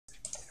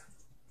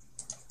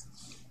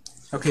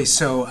Okay,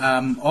 so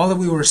all that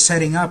we were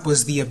setting up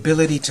was the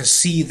ability to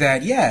see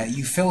that, yeah,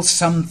 you fill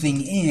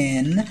something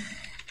in,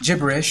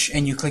 gibberish,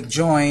 and you click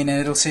join, and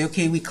it'll say,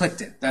 okay, we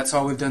clicked it. That's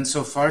all we've done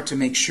so far to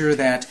make sure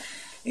that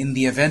in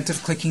the event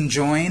of clicking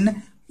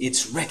join,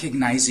 it's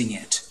recognizing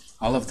it.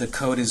 All of the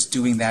code is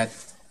doing that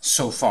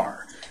so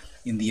far.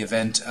 In the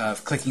event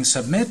of clicking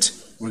submit,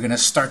 we're going to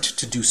start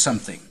to do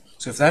something.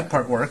 So if that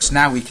part works,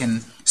 now we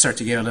can start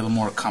to get a little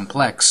more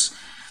complex.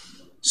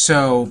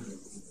 So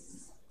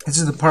this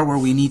is the part where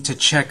we need to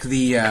check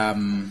the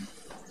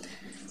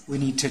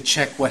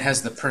what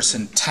has the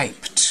person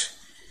typed.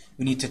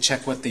 We need to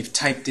check what they've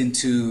typed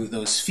into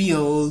those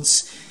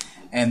fields,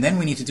 and then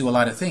we need to do a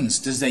lot of things.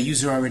 Does that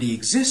user already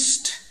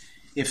exist?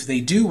 If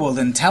they do, well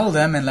then tell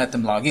them and let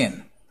them log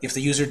in. If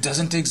the user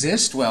doesn't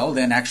exist, well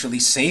then actually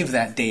save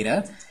that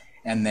data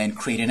and then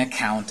create an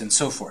account and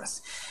so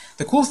forth.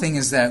 The cool thing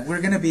is that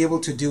we're going to be able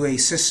to do a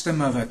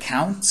system of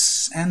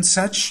accounts and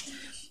such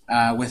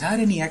without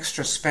any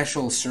extra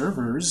special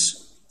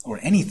servers or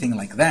anything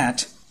like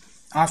that.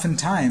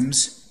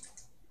 Oftentimes,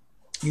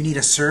 you need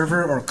a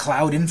server or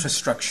cloud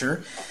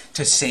infrastructure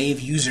to save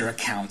user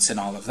accounts and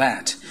all of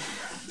that.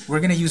 We're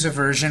going to use a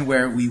version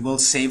where we will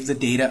save the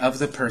data of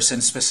the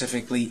person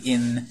specifically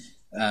in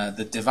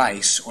the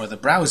device or the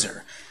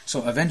browser.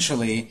 So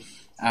eventually,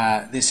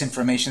 this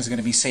information is going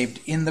to be saved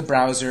in the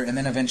browser, and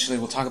then eventually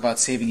we'll talk about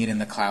saving it in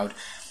the cloud.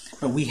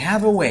 But we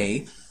have a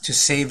way to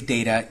save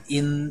data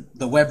in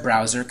the web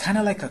browser, kind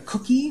of like a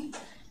cookie.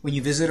 When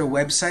you visit a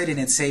website and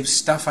it saves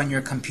stuff on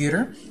your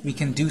computer, we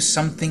can do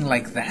something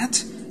like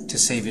that to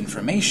save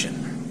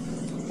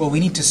information. Well, we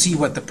need to see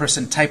what the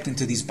person typed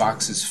into these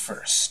boxes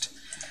first.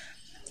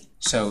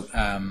 So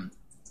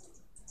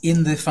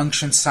in the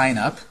function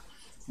signup,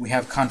 we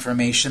have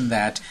confirmation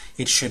that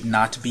it should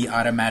not be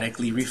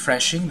automatically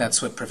refreshing.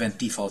 That's what prevent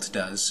default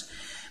does.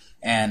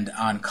 And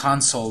on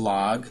console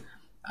log,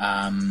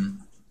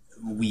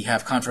 we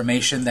have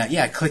confirmation that,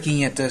 yeah, clicking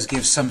it does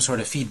give some sort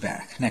of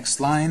feedback. Next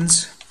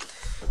lines,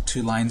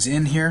 2 lines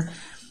in here.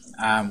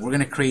 We're going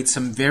to create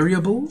some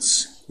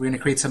variables. We're going to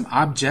create some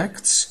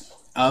objects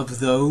of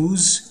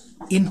those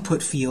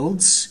input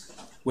fields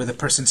where the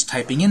person's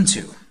typing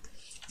into.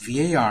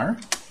 var,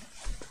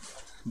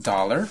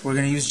 $. We're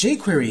going to use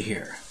jQuery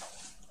here.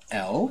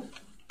 L,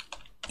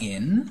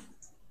 in,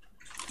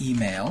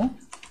 email,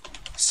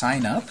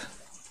 sign up,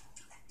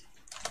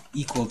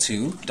 equal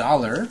to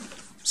 $,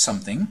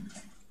 something,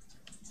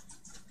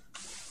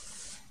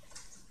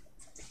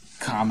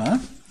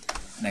 comma,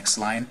 next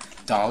line,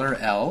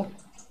 $L,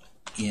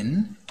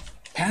 in,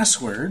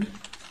 password,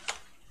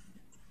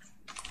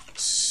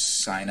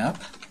 sign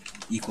up,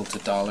 equal to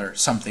 $,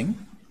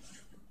 something,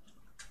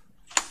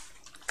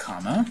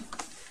 comma,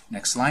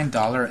 next line,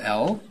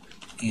 $L,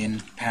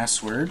 in,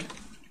 password,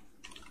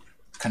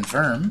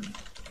 confirm,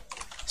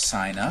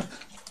 sign up,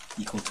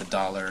 equal to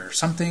 $,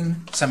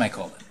 something,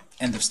 semicolon,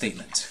 end of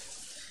statement.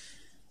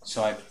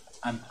 So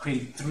I'm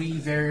creating 3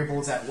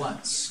 variables at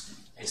once.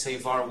 I say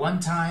var one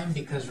time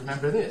because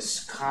remember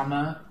this,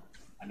 comma,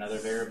 another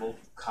variable,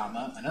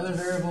 comma, another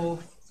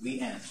variable,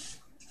 the end.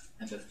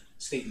 End of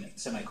statement,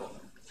 semicolon.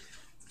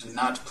 Do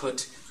not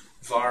put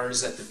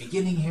vars at the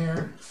beginning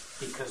here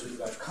because we've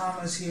got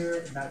commas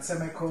here, not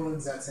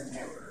semicolons, that's an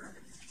error.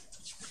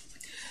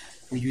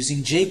 We're using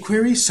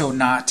jQuery, so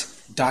not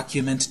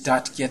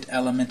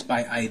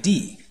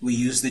document.getElementById. We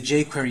use the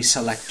jQuery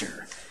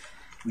selector.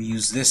 We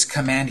use this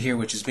command here,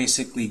 which is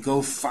basically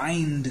go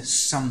find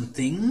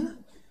something,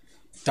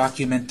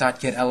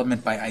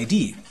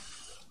 document.getElementById.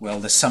 Well,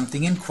 the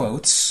something in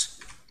quotes,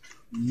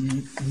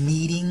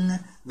 needing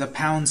the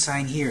pound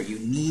sign here. You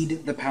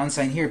need the pound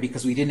sign here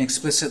because we didn't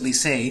explicitly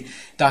say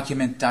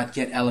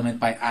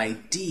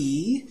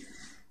document.getElementById.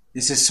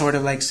 This is sort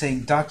of like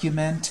saying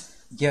document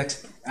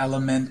get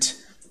element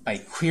by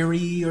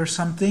query or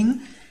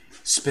something,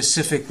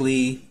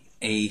 specifically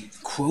a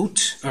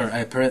quote or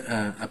a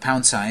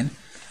pound sign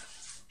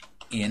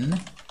in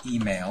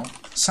email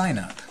sign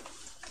up.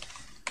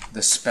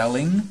 The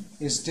spelling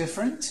is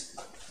different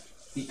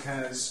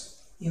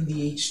because in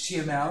the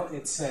HTML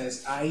it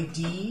says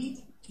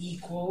ID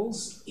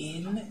equals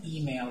in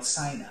email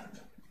sign up,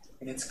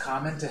 and it's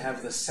common to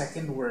have the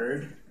second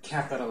word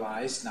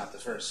capitalized, not the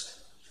first.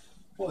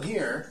 Well,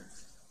 here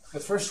the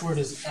first word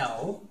is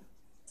L,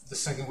 the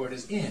second word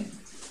is in.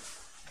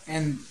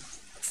 And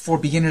for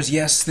beginners,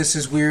 yes, this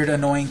is weird,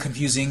 annoying,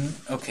 confusing.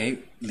 Okay,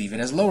 leave it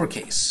as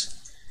lowercase.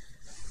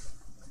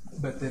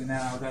 But then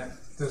now that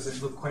doesn't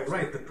look quite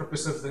right. The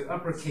purpose of the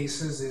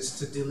uppercases is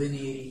to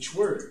delineate each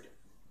word.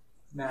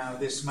 Now,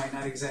 this might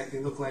not exactly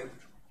look like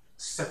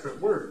separate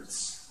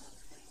words.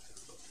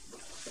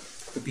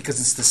 But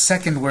because it's the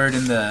second word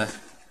in the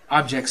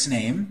object's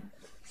name,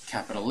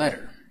 capital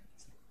letter.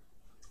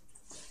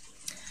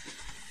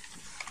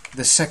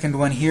 The second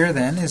one here,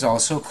 then, is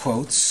also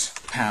quotes,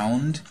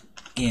 pound,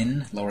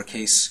 in,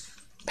 lowercase,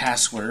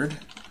 password,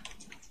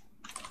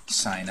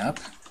 sign up.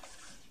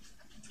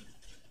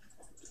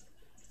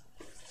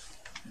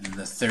 And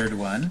the third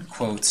one,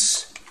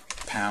 quotes,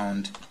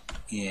 pound,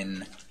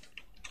 in,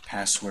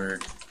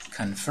 password,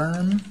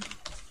 confirm,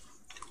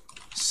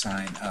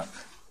 sign up.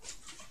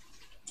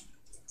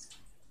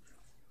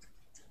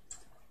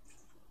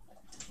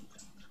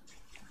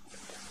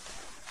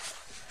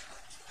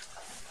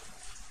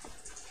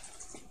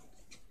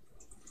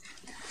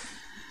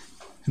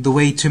 The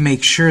way to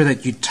make sure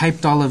that you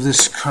typed all of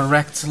this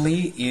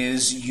correctly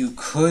is you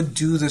could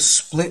do the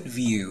split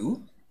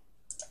view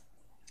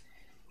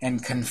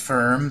and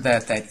confirm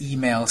that that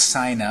email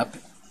sign up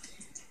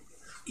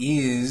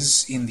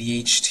is in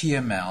the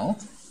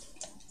HTML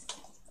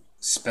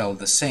spelled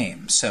the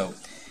same. So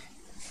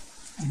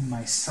in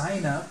my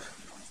sign up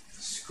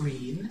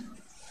screen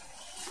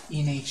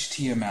in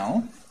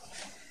HTML,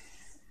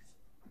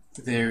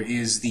 there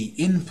is the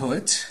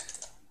input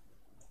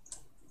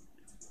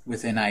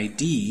with an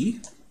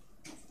ID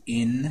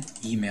in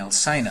email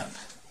signup.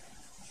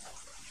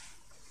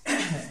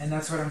 And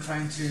that's what I'm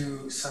trying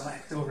to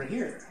select over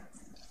here.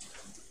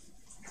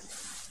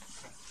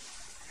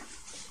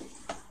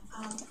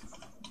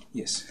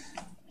 Yes.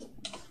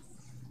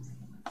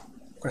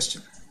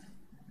 Question.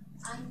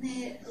 On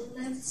the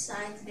left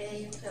side where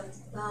you have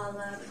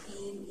dollar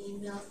in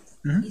email,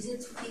 is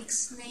it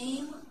fixed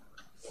name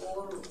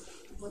or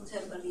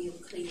whatever you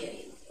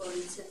create, or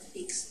is it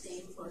fixed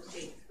name for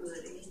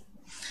jQuery?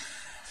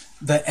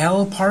 The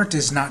L part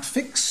is not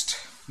fixed.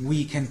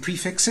 We can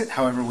prefix it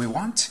however we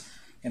want,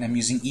 and I'm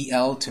using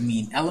EL to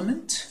mean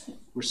element.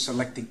 We're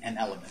selecting an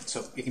element,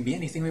 so it can be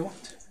anything we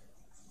want.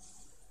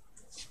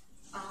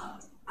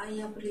 I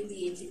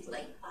abbreviate it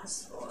like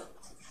password.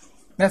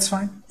 That's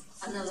fine.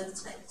 On the left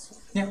side.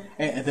 Yeah,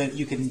 then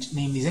you can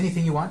name these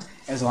anything you want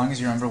as long as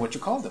you remember what you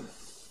called them.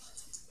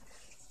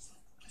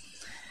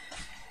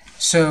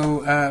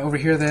 So over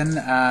here then,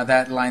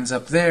 that lines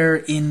up there.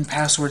 In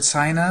password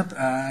signup,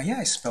 yeah,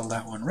 I spelled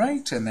that one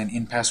right. And then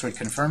in password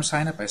confirm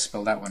signup, I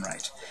spelled that one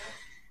right.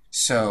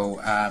 So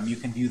you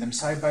can view them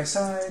side by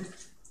side.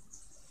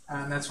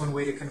 And that's one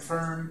way to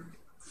confirm.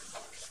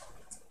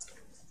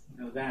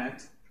 You know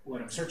that what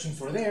I'm searching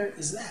for there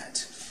is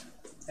that.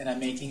 And I'm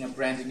making a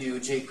brand new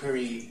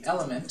jQuery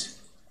element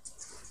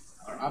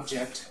or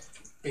object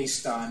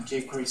based on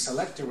jQuery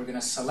selector. We're going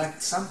to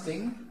select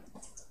something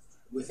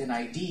with an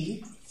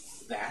ID.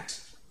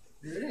 That.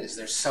 There it is.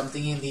 There's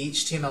something in the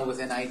HTML with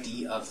an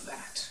ID of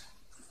that.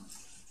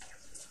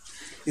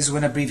 This is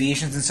when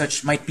abbreviations and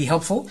such might be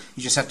helpful.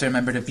 You just have to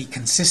remember to be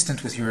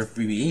consistent with your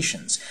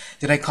abbreviations.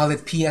 Did I call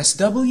it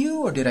PSW,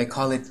 or did I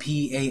call it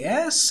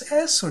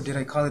PASS, or did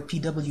I call it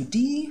PWD?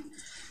 You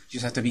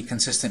just have to be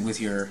consistent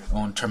with your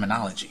own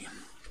terminology.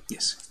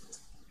 Yes?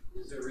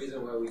 Is there a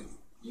reason why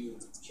you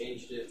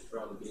changed it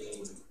from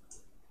being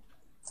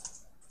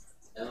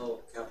L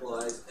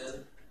capitalized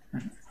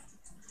N?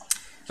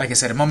 Like I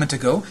said a moment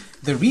ago,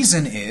 the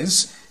reason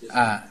is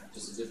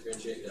just to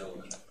differentiate the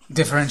element.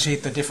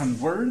 Differentiate the different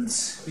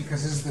words,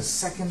 because this is the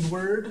second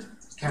word,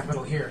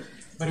 capital here,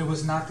 but it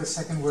was not the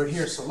second word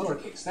here, so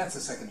lowercase. That's the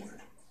second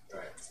word.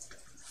 Right.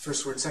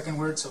 First word, second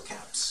word, so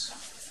caps.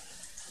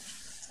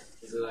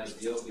 Is it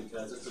ideal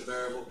because it's a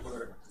variable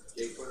for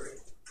jQuery?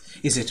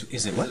 Is it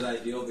what? Is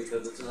it ideal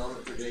because it's an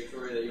element for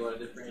jQuery that you want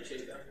to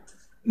differentiate them?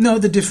 No,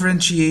 the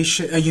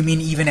differentiation. You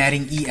mean even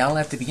adding EL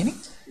at the beginning?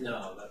 No,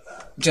 not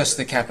that. Just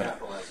the capital.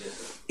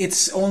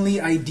 It's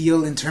only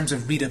ideal in terms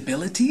of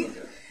readability. Okay.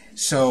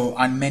 So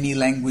on many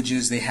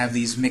languages they have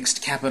these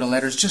mixed capital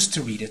letters just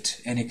to read it,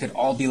 and it could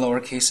all be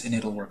lowercase and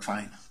it'll work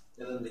fine.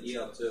 And then the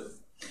EL too.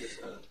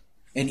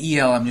 And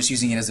EL, I'm just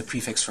using it as a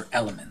prefix for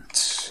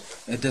element.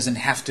 It doesn't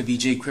have to be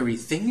jQuery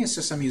thing, it's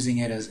just I'm using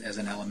it as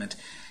an element.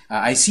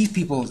 I see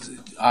people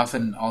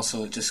often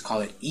also just call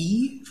it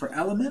E for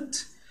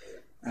element.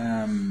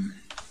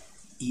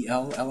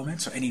 EL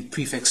element, or any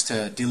prefix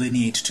to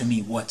delineate to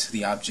me what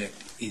the object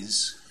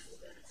is.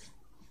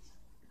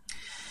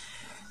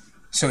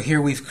 So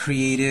here we've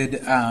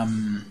created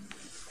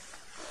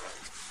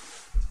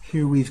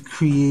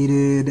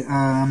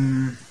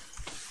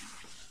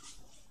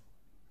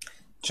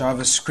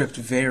JavaScript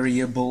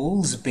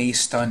variables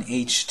based on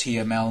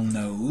HTML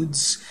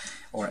nodes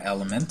or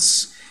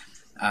elements.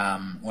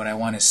 What I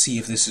want to see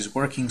if this is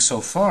working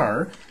so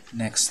far,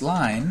 next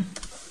line,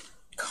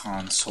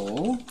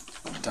 console.log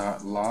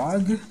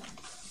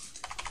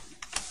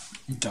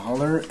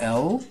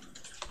 $L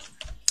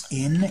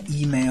in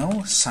email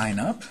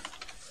signup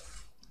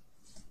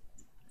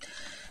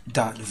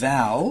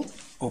 .val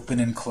open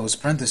and close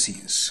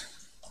parentheses.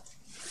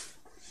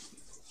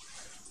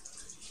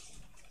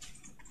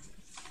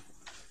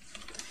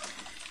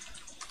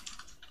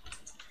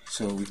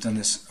 So we've done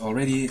this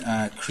already.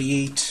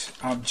 Create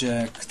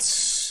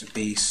objects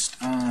based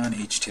on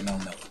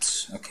HTML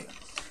nodes. Okay,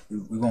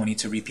 we won't need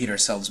to repeat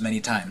ourselves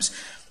many times.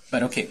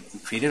 But okay, we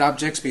created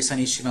objects based on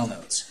HTML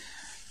nodes.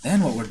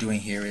 Then what we're doing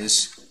here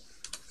is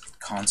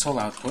console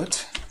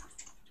output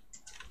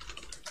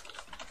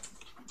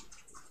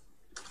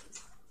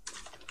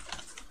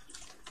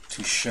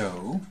to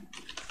show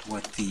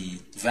what the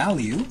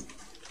value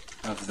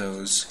of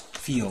those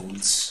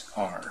fields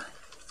are.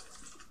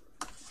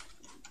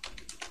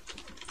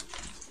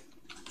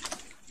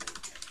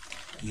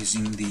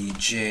 Using the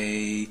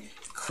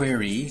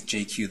jQuery,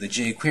 JQ, the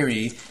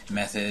jQuery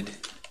method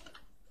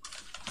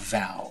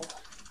val.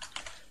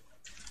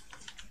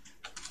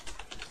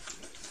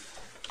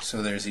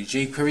 So there's a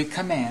jQuery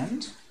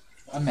command,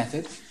 a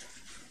method,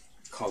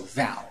 called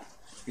val.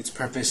 Its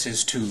purpose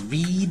is to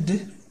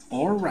read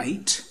or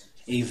write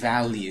a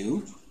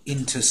value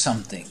into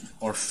something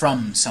or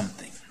from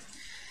something.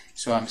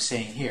 So I'm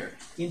saying here,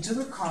 into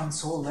the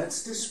console,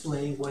 let's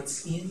display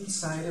what's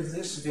inside of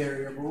this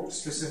variable,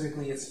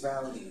 specifically its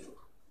value,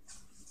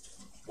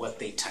 what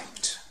they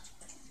typed.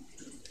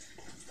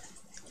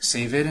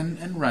 Save it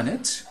and run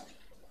it.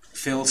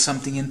 Fill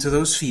something into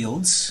those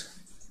fields.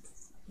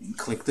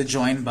 Click the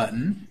join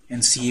button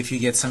and see if you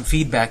get some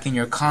feedback in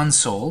your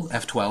console,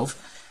 F12,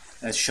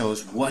 that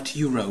shows what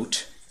you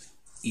wrote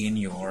in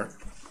your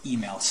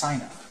email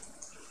sign-up.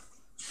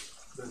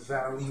 The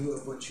value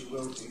of what you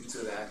wrote into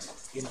that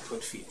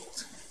input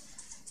field.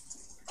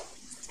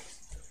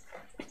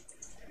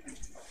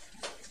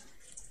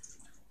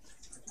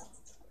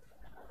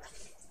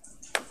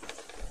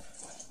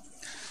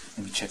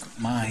 Let me check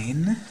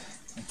mine.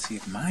 Let's see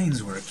if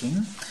mine's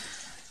working.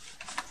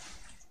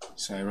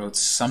 So I wrote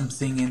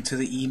something into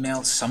the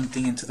email,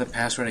 something into the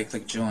password. I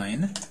click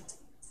join.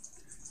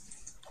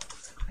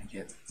 I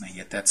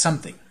get that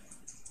something.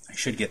 I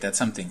should get that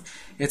something.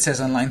 It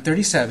says on line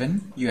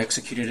 37, you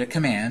executed a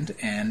command,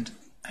 and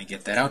I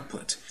get that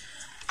output.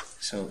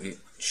 So it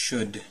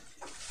should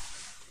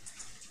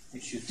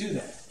do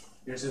that.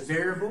 There's a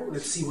variable.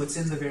 Let's see what's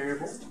in the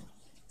variable,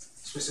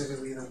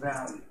 specifically the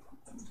value.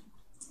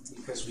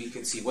 Because we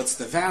can see what's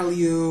the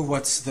value,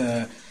 what's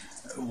the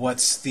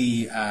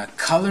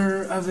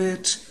color of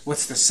it,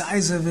 what's the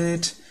size of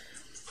it,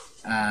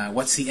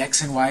 what's the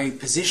x and y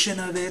position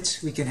of it.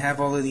 We can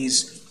have all of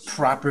these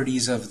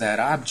properties of that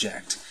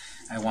object.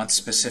 I want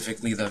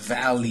specifically the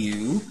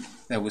value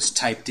that was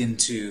typed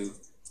into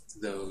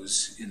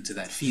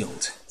that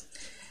field.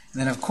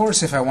 And then of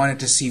course, if I wanted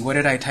to see what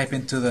did I type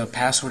into the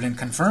password and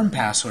confirm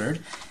password,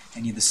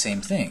 I need the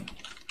same thing.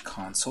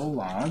 Console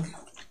log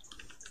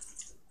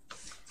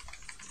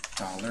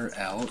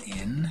 $L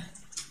in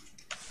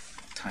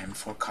time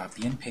for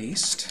copy and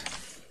paste.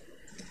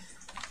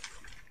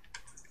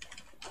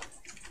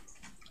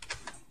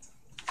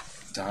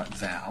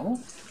 .val.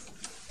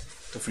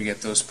 Don't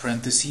forget those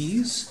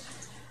parentheses.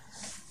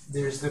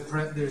 There's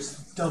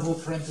double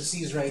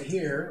parentheses right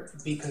here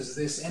because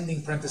this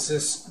ending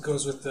parenthesis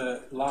goes with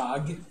the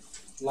log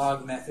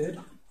method,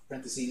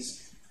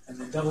 parentheses, and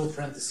then double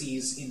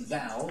parentheses in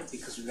val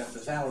because we've got the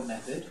val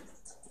method,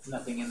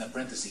 nothing in the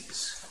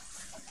parentheses.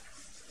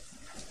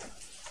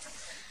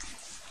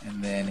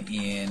 And then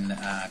in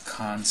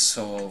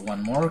console,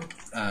 one more,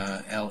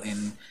 L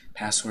in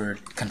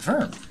password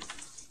confirm.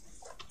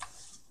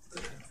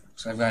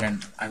 So I've got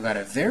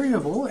a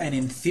variable, and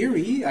in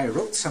theory, I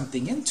wrote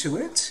something into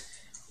it.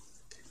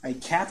 I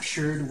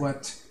captured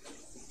what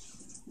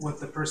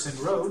the person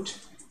wrote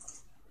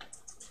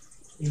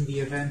in the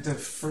event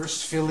of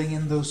first filling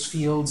in those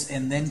fields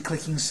and then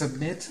clicking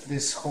submit.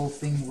 This whole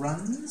thing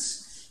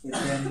runs. It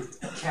then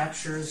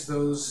captures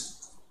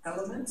those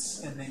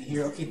elements, and then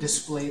here, okay,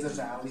 display the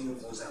value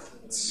of those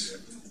elements.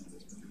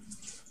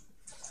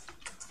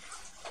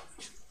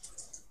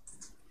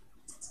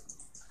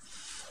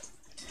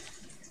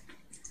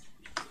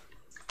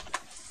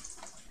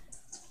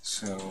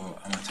 So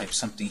I'm going to type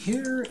something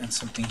here and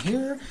something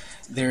here.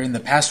 They're in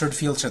the password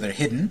field, so they're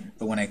hidden,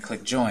 but when I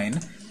click join,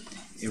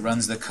 it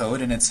runs the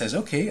code, and it says,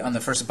 okay, on the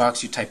first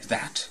box you type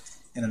that,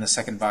 and in the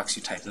second box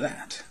you type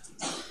that.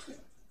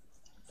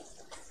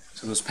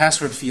 So those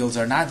password fields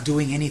are not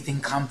doing anything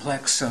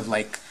complex of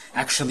like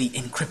actually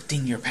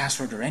encrypting your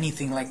password or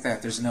anything like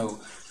that. There's no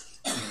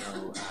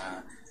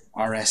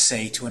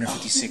RSA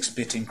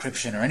 256-bit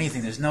encryption or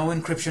anything. There's no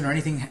encryption or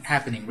anything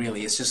happening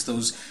really. It's just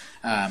those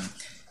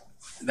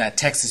that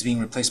text is being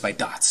replaced by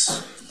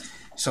dots.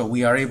 So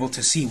we are able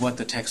to see what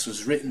the text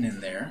was written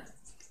in there.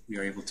 We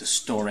are able to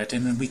store it,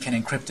 and then we can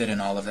encrypt it and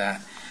all of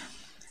that.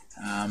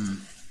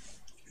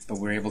 But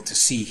we're able to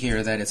see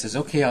here that it says,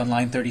 okay, on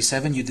line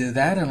 37 you did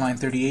that, and line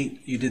 38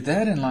 you did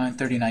that, and line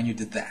 39 you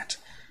did that.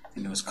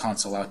 And it was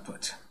console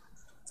output.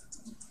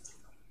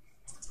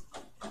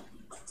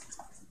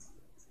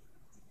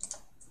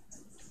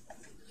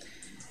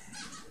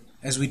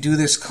 As we do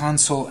this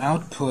console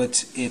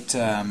output, it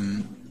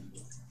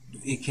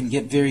can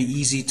get very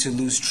easy to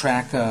lose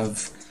track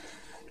of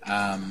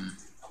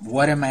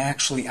what am I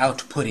actually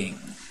outputting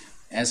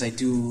as I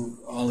do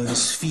all of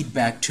this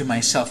feedback to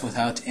myself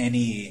without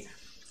any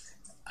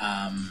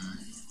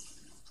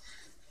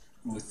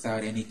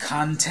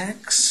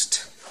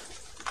context.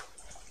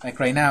 Like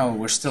right now,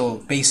 we're still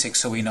basic,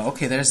 so we know,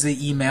 okay, there's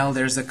the email,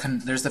 there's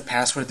the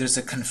password, there's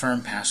the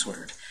confirm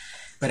password.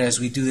 But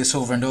as we do this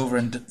over and over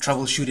and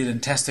troubleshoot it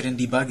and test it and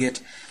debug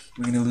it,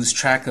 we're going to lose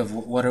track of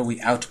what are we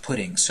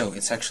outputting. So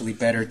it's actually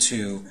better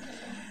to,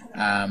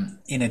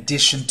 in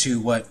addition to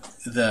what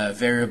the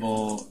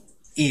variable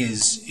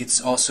is,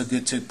 it's also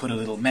good to put a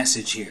little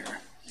message here.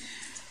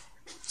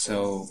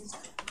 So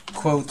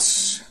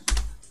quotes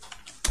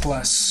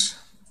plus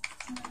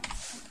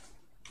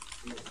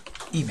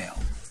email.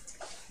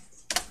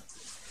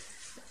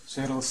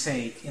 So it'll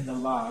say in the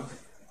log,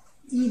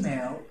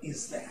 email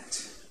is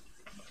that.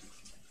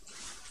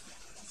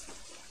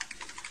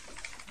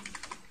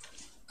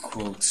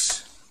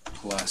 Quotes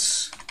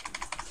plus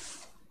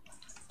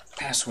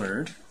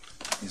password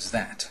is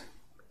that.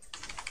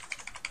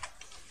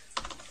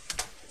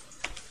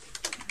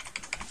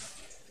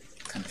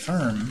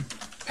 Confirm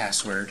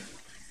password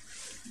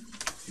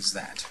is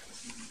that.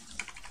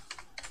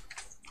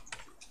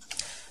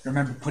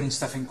 Remember putting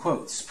stuff in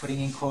quotes. Putting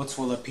in quotes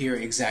will appear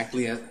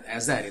exactly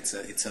as that.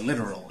 It's a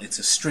literal. It's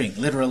a string.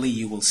 Literally,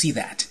 you will see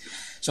that.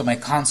 So my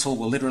console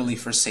will literally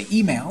first say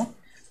email,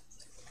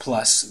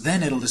 plus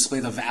then it'll display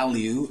the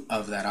value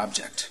of that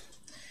object.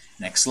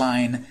 Next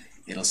line,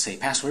 it'll say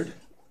password,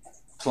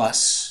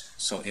 plus,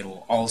 so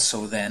it'll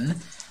also then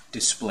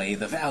display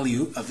the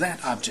value of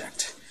that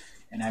object.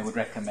 And I would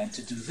recommend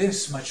to do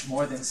this much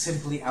more than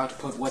simply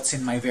output what's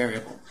in my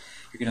variable.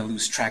 You're going to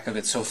lose track of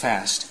it so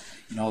fast.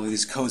 And all of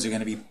these codes are going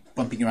to be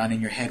bumping around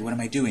in your head. What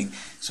am I doing?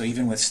 So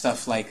even with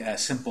stuff like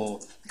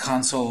simple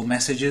console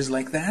messages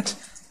like that,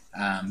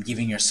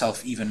 giving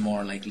yourself even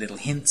more like little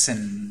hints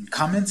and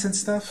comments and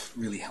stuff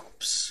really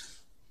helps.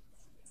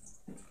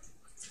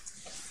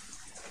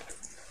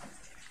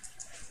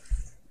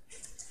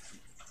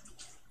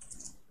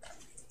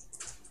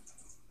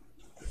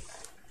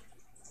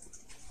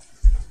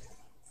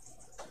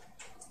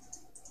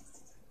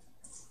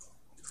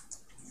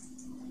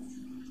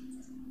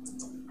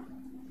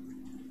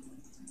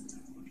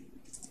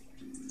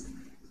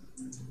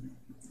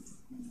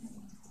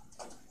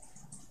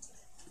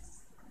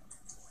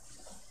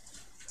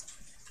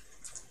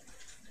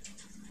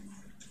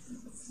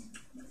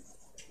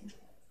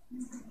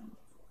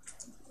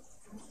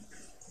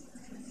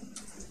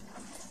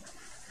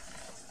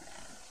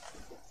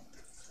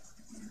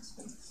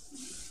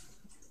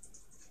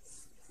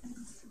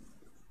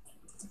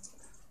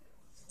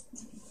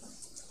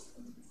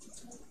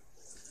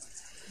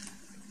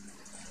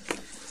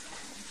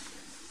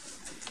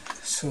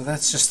 So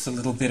that's just a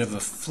little bit of a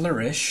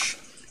flourish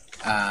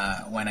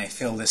when I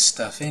fill this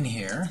stuff in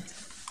here.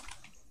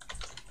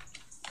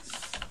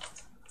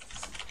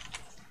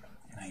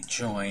 And I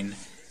join.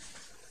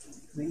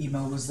 The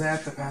email was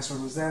that, the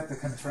password was that, the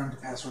confirmed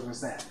password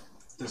was that.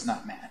 Does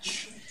not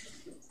match.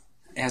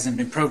 It hasn't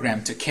been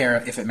programmed to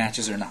care if it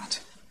matches or not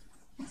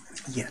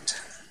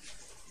yet.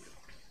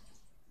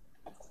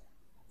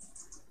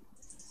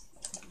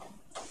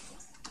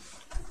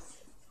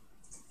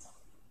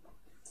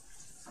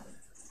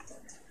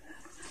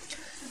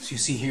 You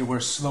see here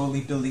we're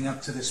slowly building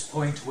up to this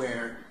point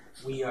where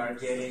we are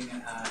getting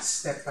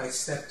step by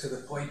step to the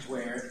point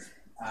where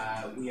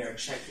we are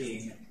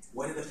checking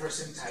what did the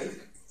person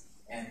type,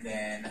 and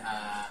then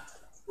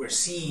we're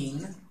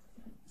seeing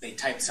they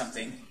typed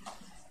something.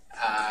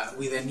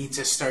 We then need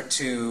to start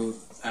to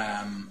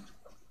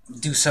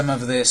do some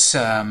of this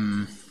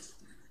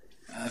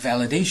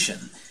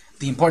validation.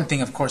 The important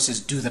thing, of course, is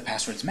do the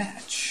passwords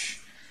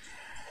match.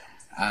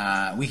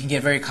 We can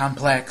get very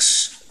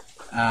complex.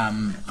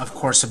 Of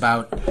course,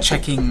 about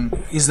checking,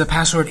 is the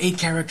password 8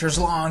 characters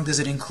long? Does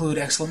it include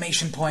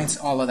exclamation points?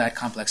 All of that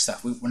complex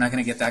stuff. We're not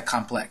going to get that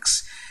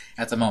complex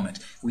at the moment.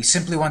 We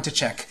simply want to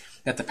check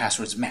that the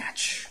passwords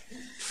match,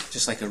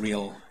 just like a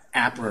real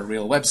app or a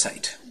real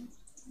website.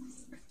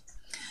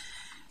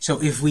 So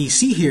if we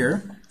see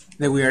here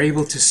that we are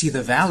able to see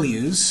the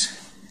values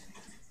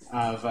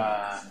of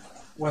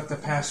what the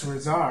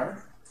passwords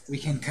are, we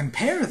can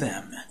compare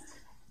them.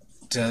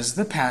 Does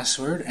the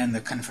password and the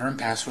confirmed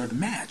password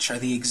match? Are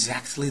they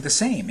exactly the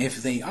same?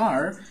 If they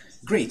are,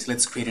 great,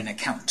 let's create an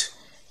account.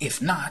 If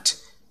not,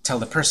 tell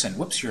the person,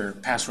 whoops, your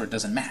password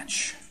doesn't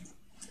match.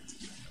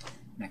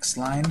 Next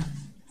line.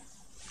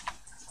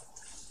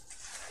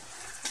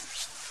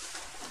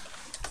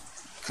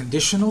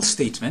 Conditional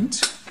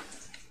statement.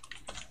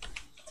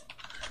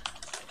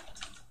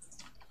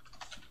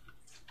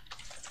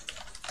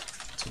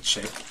 To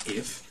check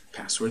if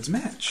passwords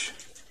match.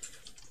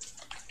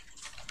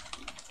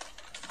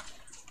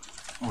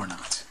 Or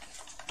not.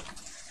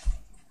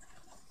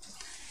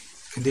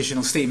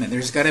 Conditional statement.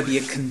 There's got to be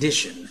a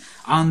condition.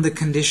 On the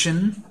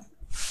condition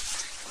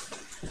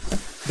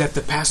that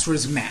the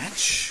passwords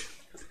match,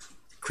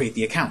 create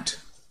the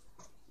account.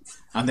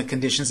 On the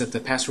conditions that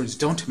the passwords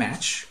don't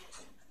match,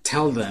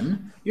 tell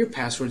them your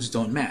passwords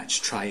don't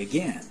match. Try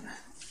again.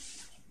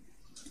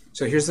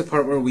 So here's the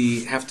part where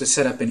we have to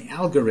set up an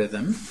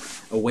algorithm,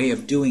 a way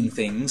of doing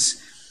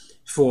things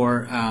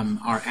for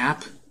our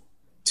app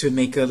to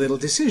make a little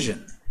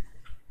decision.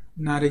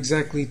 Not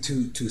exactly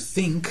to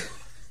think,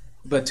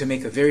 but to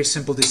make a very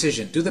simple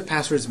decision. Do the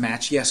passwords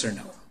match, yes or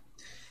no?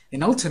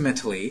 And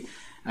ultimately,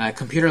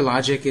 computer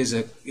logic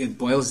it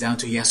boils down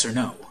to yes or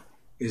no.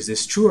 Is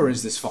this true or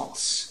is this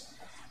false?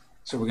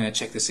 So we're going to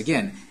check this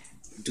again.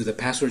 Do the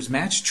passwords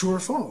match, true or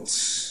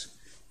false?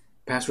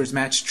 Passwords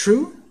match,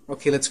 true?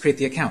 Okay, let's create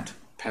the account.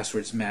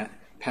 Passwords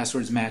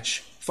match,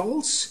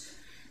 false?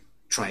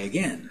 Try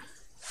again.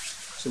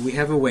 So we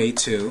have a way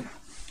to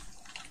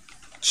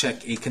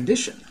check a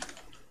condition.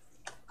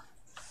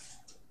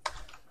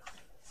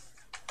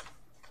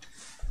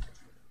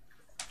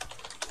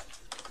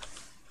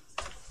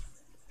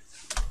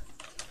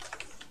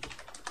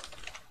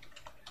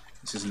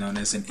 which is known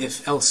as an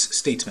if-else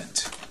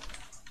statement.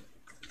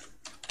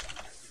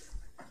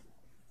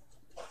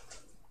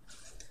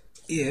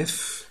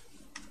 If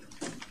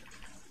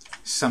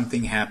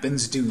something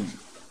happens, do.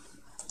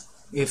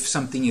 If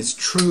something is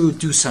true,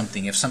 do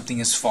something. If something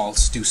is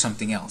false, do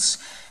something else.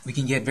 We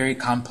can get very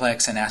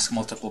complex and ask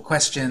multiple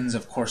questions.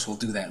 Of course, we'll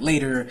do that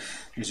later.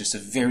 Here's just a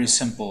very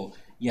simple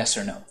yes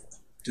or no.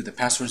 Do the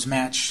passwords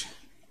match?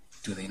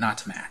 Do they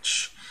not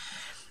match?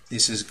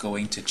 This is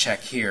going to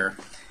check here.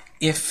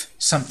 If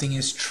something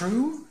is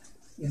true,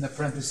 in the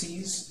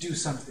parentheses, do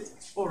something,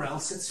 or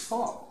else it's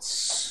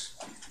false.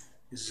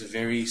 This is a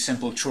very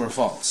simple true or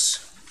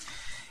false.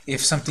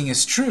 If something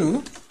is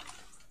true,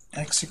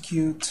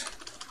 execute.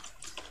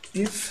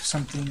 If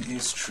something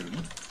is true,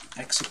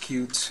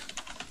 execute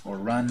or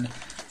run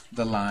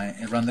the line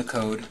and run the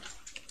code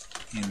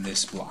in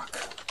this block.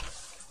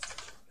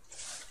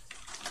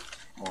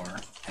 Or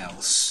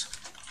else,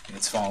 if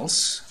it's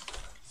false,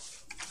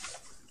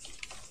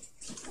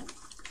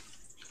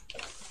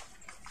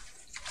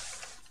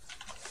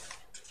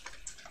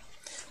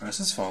 or else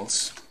it's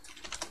false,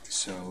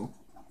 so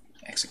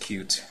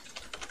execute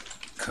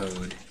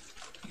code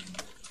in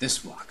this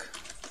block.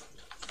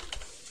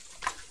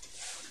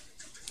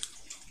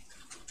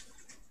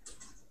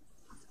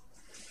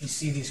 You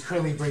see these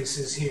curly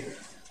braces here.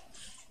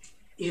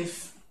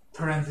 If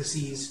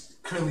parentheses,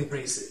 curly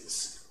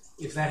braces.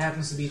 If that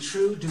happens to be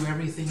true, do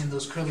everything in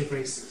those curly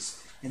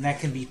braces. And that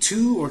can be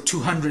 2 or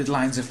 200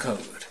 lines of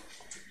code.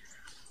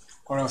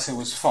 Or else it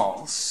was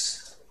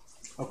false.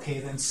 Okay,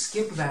 then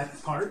skip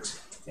that part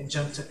and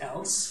jump to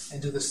else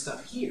and do the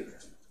stuff here.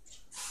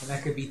 And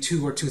that could be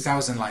 2 or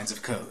 2,000 lines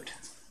of code.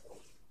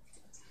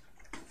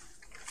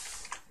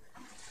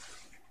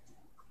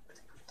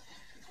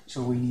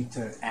 So we need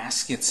to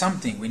ask it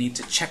something. We need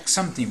to check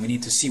something. We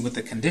need to see what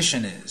the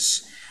condition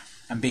is.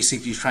 I'm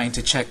basically trying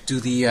to check, do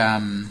the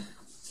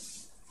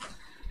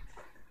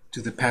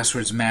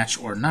passwords match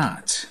or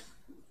not?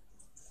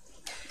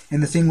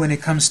 And the thing when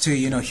it comes to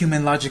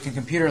human logic and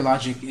computer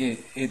logic,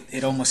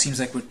 it almost seems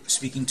like we're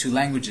speaking two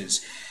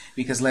languages.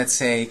 Because let's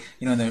say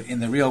in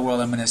the real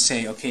world I'm going to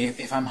say, okay,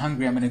 if I'm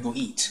hungry I'm going to go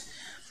eat.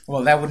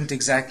 Well, that wouldn't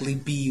exactly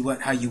be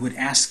how you would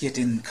ask it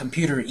in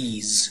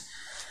computer-ese.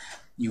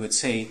 You would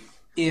say,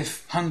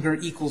 if hunger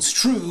equals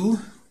true,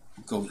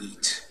 go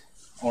eat.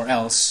 Or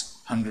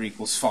else, hunger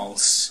equals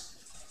false,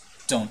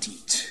 don't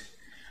eat.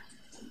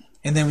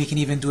 And then we can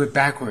even do it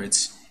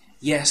backwards.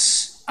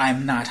 Yes,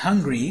 I'm not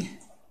hungry,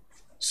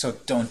 so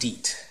don't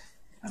eat.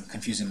 I'm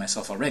confusing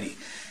myself already.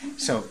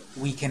 So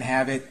we can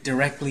have it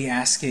directly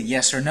ask it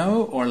yes or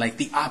no, or like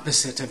the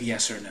opposite of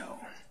yes or no.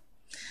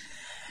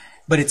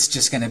 But it's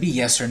just going to be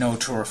yes or no,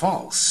 true or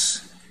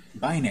false.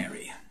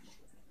 Binary.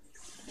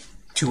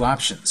 Two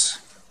options.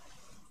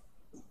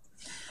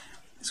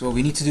 So what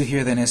we need to do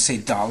here then is say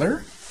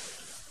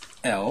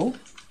 $L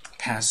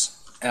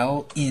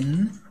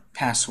in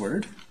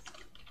password,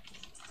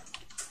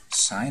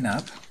 sign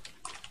up,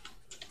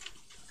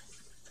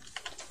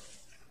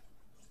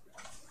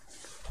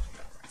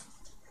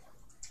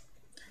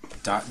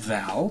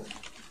 .val.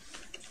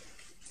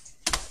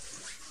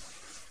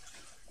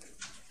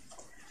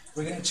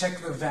 We're going to check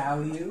the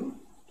value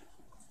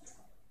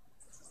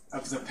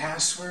of the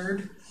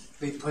password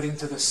they put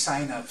into the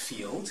sign up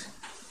field.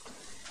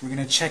 We're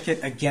going to check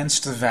it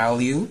against the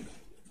value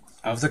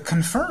of the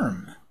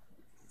confirm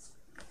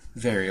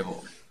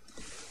variable.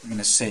 I'm going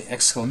to say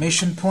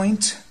exclamation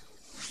point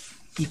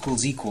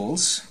equals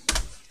equals.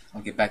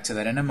 I'll get back to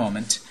that in a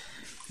moment.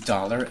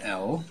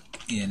 $L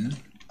in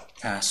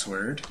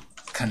password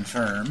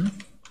confirm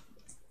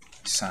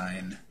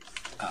sign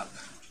up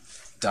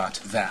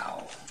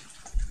 .val.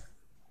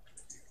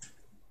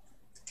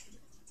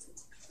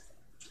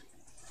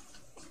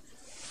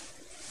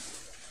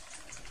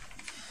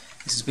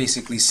 This is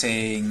basically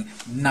saying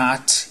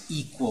not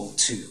equal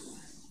to.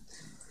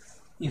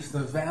 If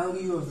the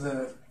value of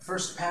the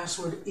first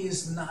password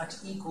is not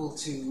equal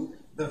to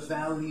the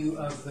value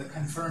of the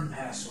confirmed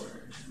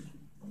password,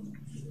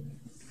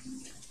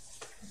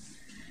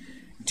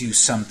 do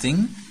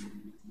something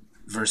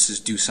versus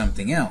do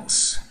something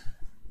else.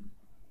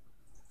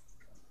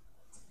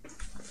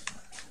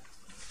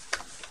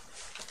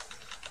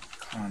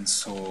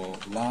 Console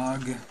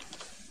log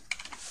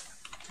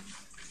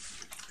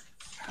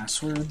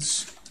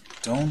passwords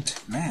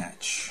don't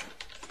match.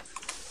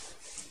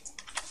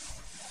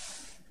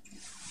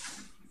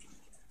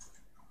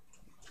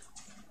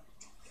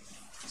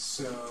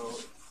 So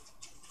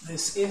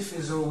this if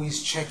is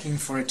always checking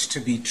for it to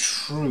be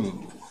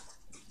true.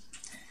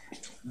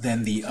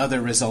 Then the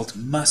other result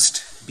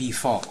must be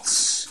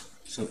false.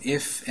 So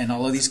if and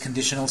all of these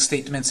conditional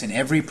statements in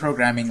every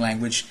programming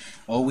language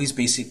always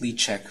basically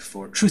check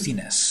for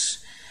truthiness.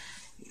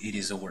 It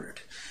is a word.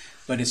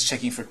 But it's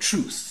checking for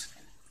truth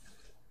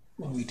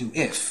when we do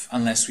if,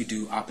 unless we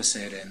do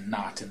opposite and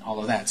not and all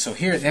of that. So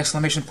here the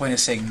exclamation point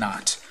is saying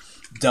not,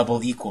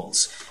 double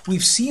equals.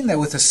 We've seen that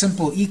with a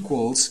simple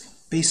equals,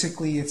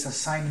 basically it's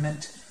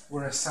assignment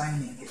we're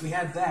assigning. If we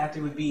had that,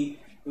 it would be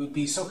it would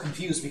be so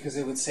confused because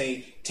it would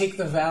say, take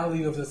the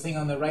value of the thing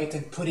on the right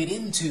and put it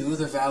into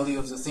the value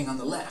of the thing on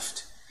the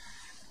left.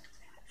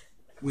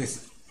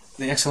 With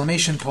the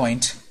exclamation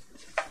point,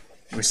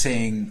 we're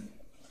saying,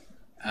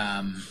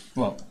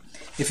 well,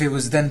 if it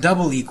was then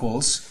double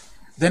equals,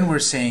 then we're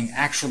saying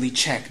actually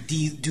check,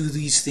 do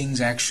these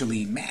things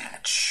actually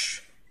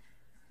match?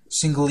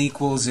 Single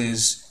equals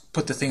is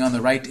put the thing on the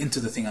right into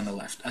the thing on the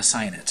left,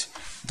 assign it.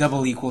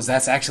 Double equals,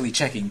 that's actually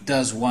checking,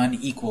 does 1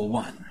 equal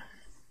 1?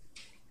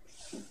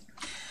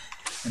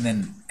 And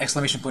then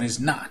exclamation point is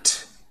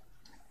not.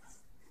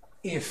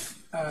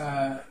 If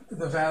the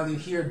value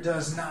here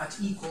does not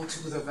equal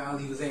to the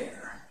value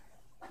there,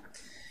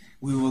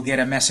 we will get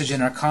a message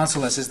in our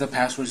console that says the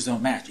passwords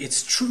don't match.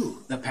 It's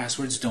true, the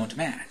passwords don't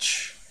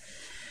match.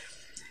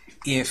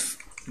 If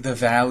the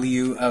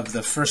value of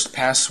the first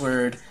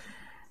password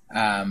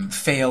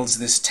fails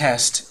this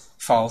test,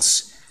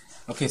 false,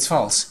 okay, it's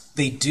false.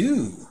 They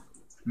do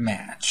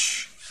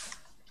match.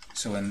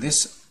 So in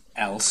this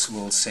else,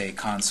 we'll say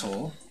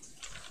console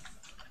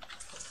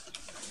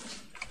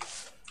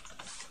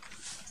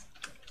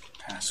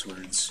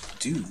passwords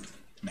do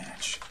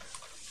match.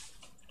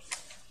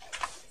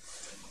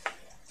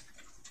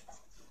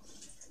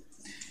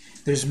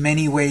 There's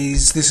many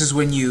ways. This is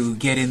when you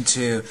get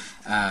into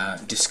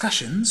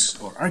discussions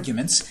or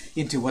arguments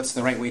into what's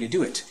the right way to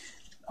do it.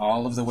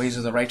 All of the ways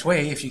are the right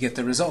way if you get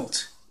the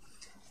result.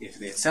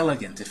 If it's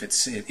elegant, if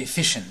it's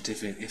efficient,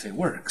 if it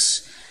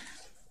works.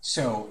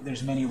 So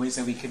there's many ways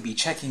that we could be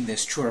checking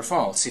this true or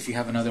false. If you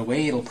have another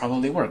way, it'll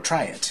probably work.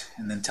 Try it,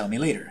 and then tell me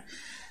later.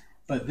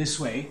 But this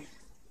way,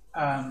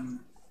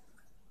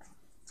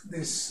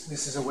 this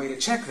is a way to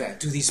check that.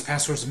 Do these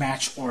passwords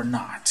match or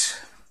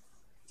not?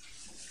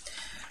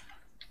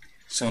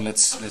 So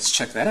let's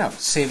check that out.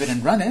 Save it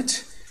and run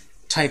it.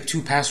 Type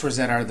 2 passwords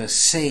that are the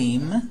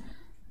same.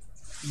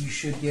 You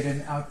should get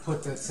an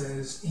output that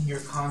says in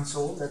your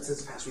console that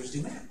says passwords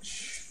do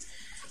match.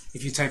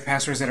 If you type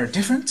passwords that are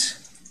different,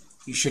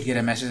 you should get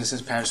a message that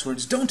says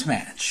passwords don't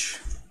match.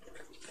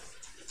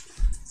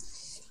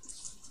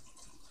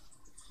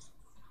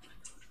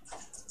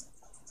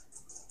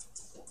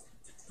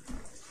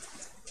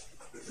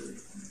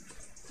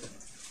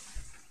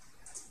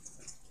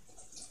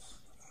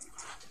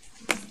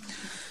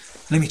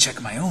 Let me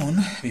check my own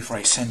before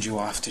I send you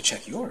off to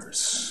check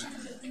yours.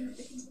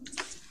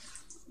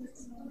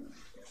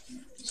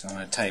 So I'm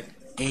going to type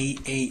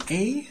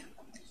AAA.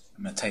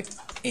 I'm going to type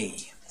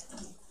A.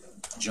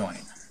 Join.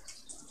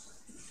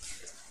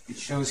 It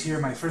shows here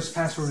my first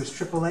password is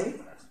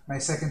AAA. My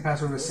second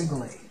password is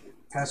single A.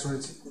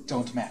 Passwords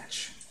don't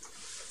match.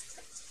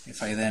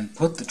 If I then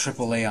put the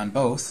AAA on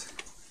both,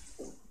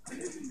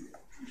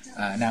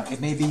 now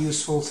it may be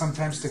useful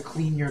sometimes to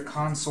clean your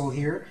console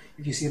here.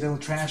 If you see a little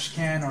trash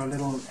can or a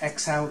little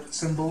X out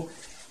symbol,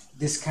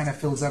 this kind of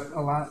fills up a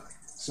lot.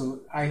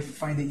 So I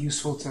find it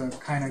useful to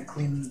kind of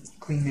clean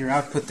your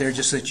output there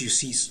just so that you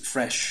see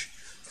fresh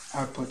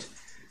output.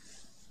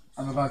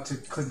 I'm about to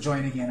click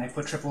join again. I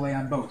put AAA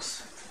on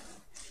both.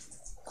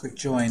 Click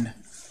join.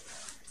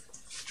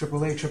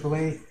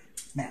 AAA,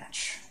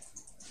 match.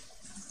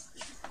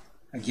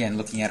 Again,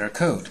 looking at our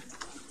code.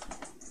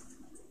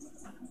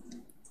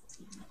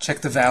 Check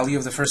the value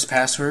of the first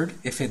password.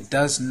 If it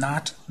does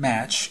not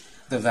match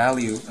the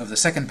value of the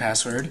second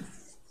password,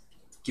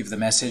 give the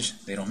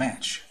message they don't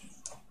match.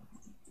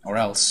 Or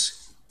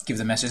else, give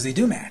the message they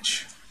do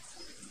match.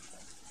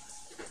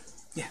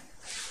 Yeah?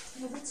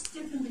 Well, what's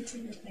different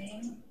between the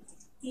bang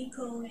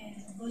equal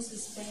and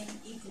versus bang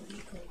equal?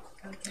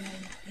 Are they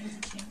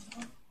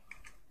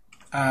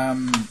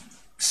interchangeable?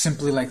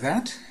 Simply like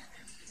that.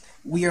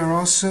 We are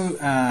also,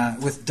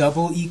 with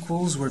double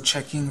equals, we're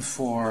checking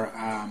for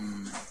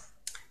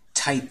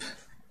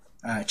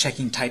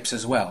checking types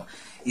as well.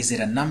 Is it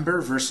a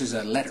number versus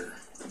a letter?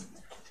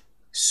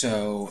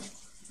 So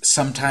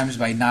sometimes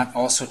by not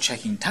also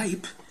checking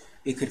type,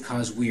 it could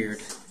cause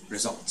weird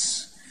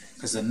results.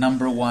 Because the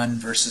number 1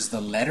 versus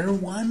the letter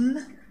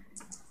 1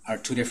 are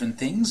two different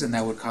things, and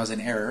that would cause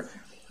an error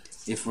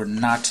if we're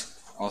not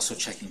also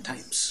checking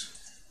types.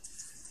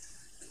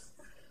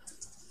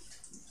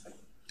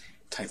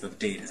 Type of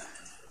data.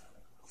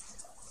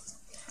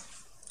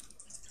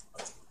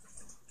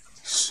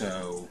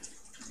 So,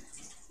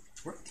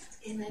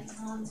 And I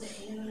found the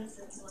errors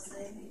that was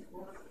there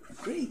before.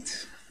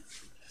 great.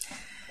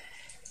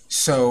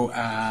 So,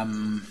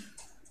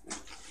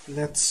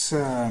 let's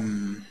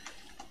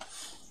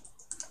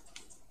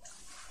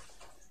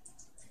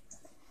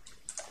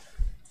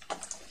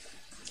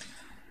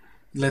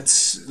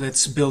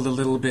build a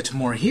little bit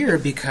more here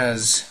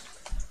because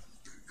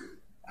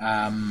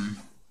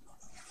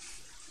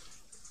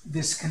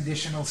this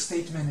conditional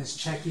statement is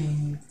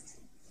checking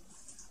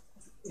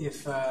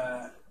if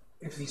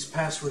these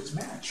passwords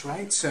match,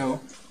 right?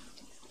 So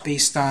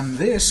based on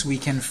this, we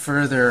can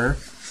further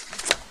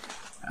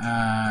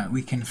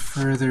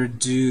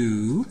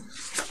do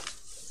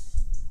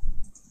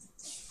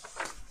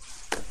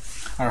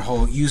our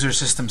whole user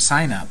system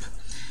sign up.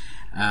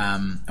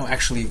 Oh,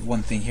 actually,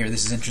 one thing here.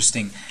 This is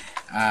interesting.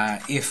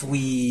 If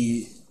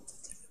we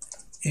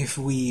if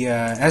we,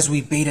 as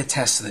we beta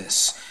test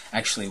this,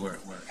 actually we're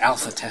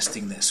alpha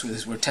testing this,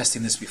 we're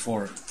testing this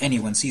before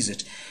anyone sees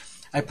it,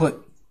 I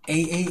put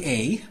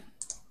AAA,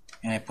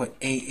 and I put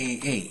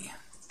AAA,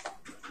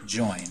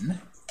 join,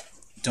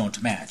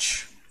 don't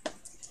match.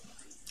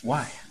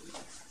 Why?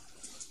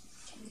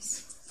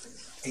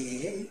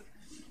 AAA?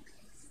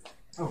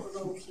 Oh,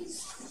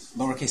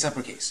 lowercase,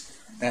 uppercase.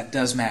 That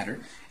does matter,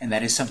 and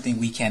that is something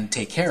we can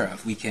take care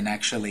of. We can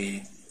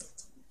actually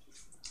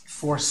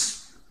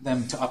force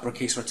them to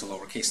uppercase or to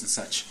lowercase and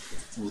such.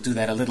 We'll do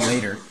that a little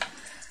later.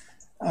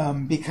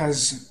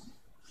 Because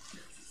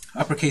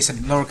uppercase and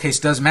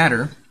lowercase does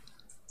matter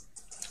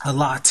a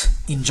lot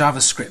in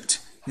JavaScript.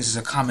 This is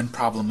a common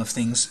problem of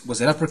things. Was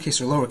it uppercase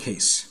or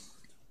lowercase?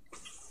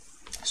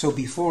 So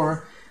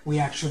before we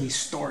actually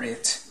store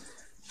it,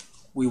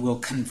 we will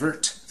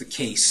convert the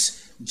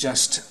case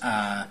just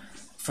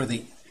for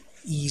the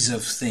ease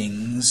of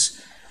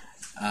things.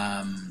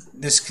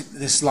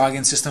 This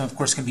login system, of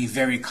course, can be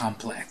very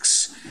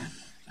complex.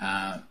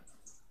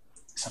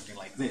 Something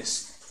like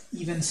this.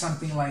 Even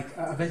something like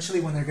eventually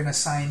when they're going to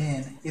sign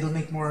in, it'll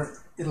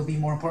be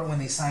more important when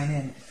they sign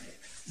in.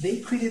 They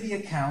created the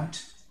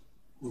account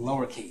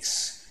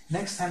lowercase.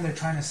 Next time they're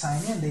trying to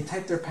sign in, they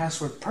type their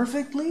password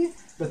perfectly,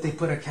 but they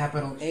put a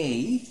capital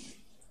A.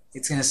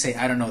 It's going to say,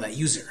 I don't know that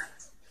user.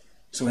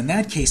 So in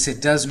that case,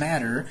 it does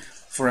matter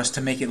for us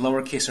to make it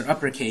lowercase or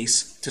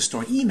uppercase to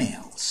store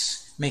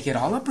emails. Make it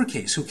all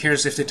uppercase. Who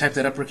cares if they typed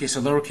it uppercase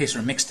or lowercase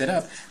or mixed it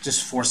up?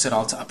 Just force it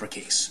all to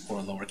uppercase or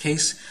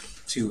lowercase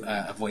to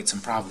avoid some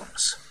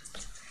problems.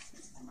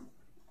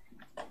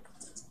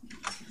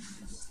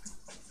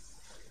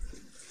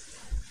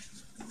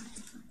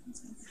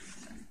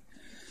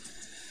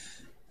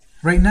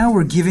 Right now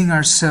we're giving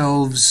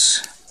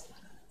ourselves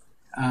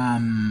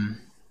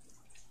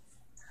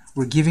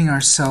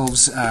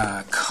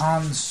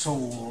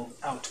console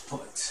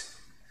output.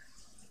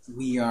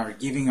 We are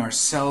giving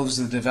ourselves,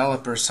 the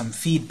developer, some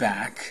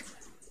feedback.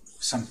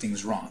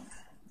 Something's wrong.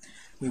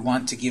 We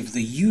want to give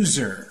the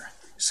user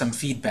some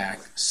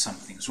feedback.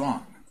 Something's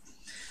wrong.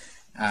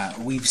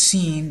 We've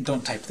seen,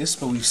 don't type this,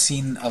 but we've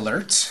seen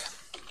alert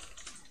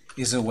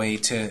is a way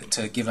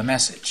to give a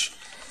message.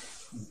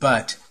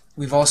 But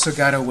we've also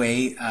got a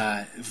way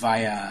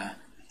via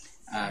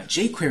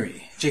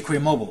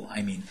jQuery Mobile,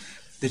 I mean,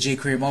 the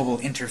jQuery Mobile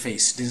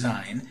interface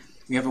design.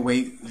 We have a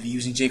way of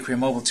using jQuery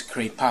Mobile to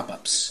create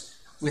pop-ups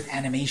with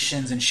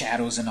animations and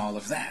shadows and all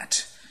of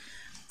that.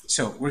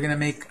 So we're going to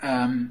make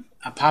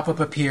a pop-up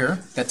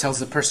appear that tells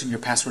the person your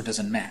password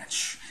doesn't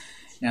match.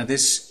 Now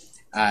this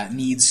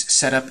needs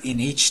setup in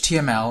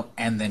HTML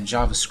and then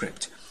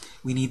JavaScript.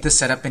 We need the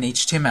setup in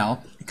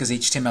HTML because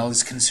HTML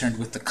is concerned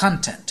with the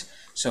content.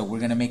 So we're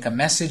going to make a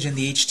message in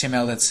the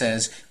HTML that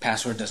says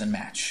password doesn't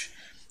match.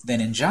 Then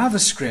in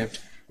JavaScript,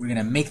 we're going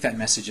to make that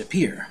message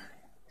appear.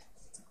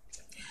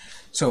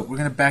 So we're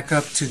going to back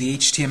up to the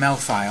HTML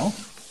file.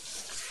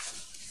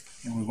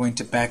 And we're going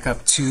to back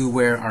up to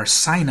where our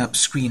sign-up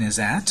screen is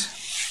at.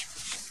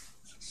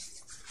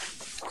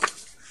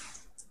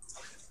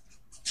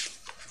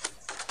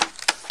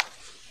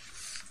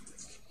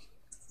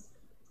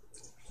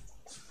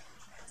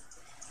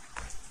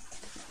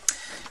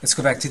 Let's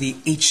go back to the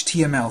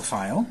HTML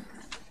file.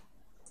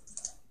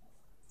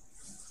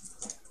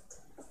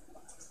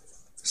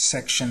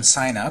 Section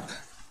sign up.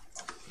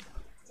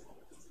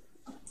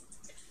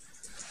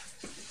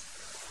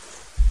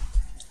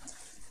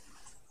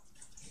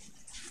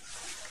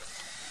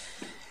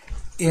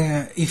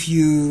 If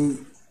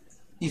you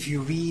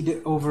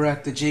read over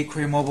at the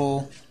jQuery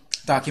Mobile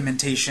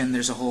documentation,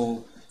 there's a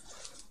whole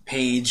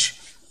page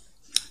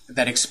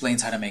that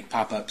explains how to make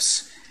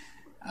pop-ups.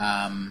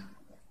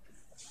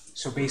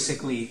 So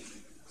basically,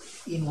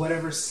 in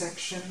whatever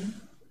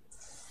section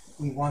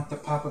we want the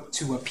pop-up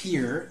to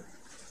appear,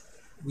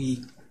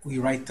 we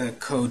write the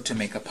code to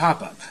make a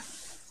pop-up.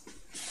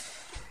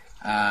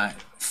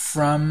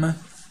 From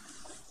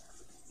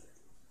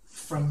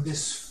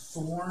this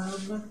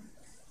form,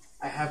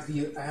 I have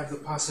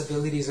the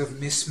possibilities of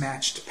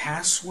mismatched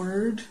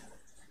password.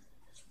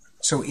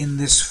 So in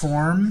this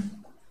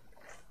form,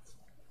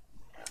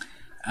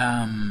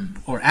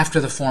 or after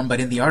the form,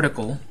 but in the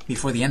article,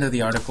 before the end of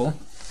the article,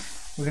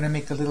 we're going to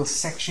make a little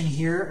section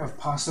here of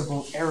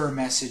possible error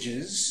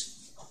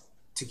messages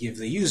to give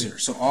the user.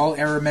 So all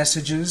error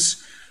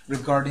messages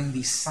regarding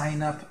the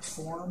sign-up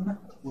form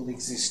will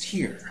exist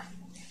here.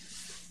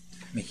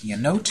 Making a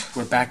note,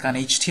 we're back on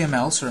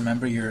HTML, so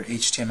remember your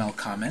HTML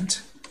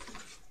comment.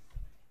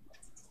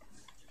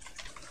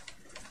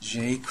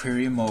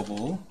 jQuery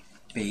Mobile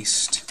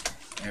based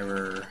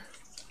error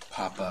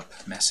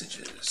pop-up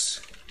messages.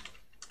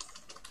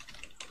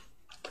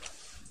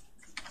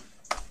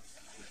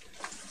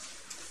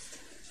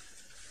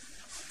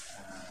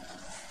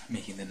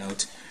 Making the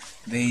note,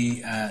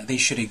 they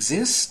should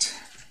exist.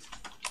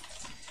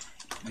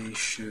 They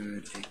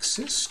should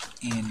exist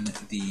in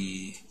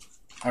the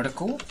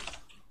article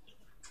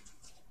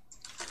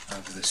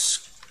of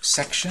this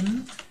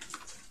section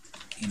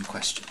in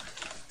question.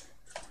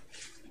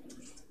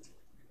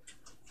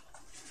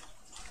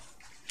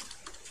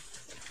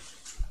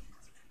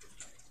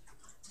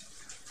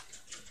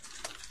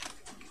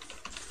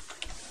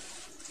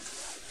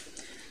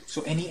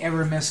 So any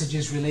error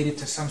messages related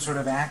to some sort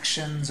of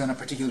actions on a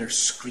particular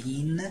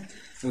screen,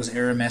 those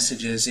error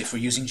messages, if we're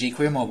using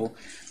jQuery Mobile,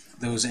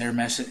 those error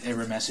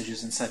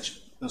messages and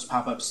such, those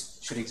pop-ups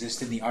should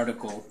exist in the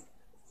article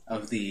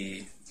of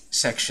the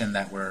section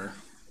that we're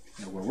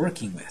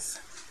working with.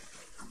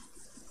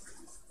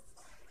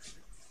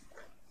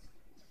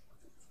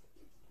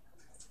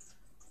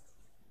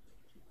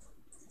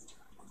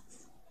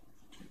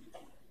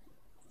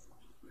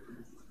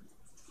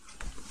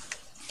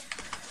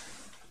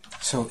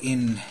 So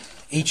in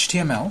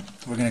HTML,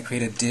 we're going to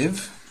create a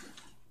div.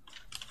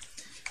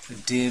 The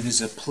div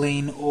is a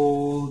plain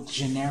old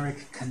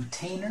generic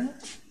container.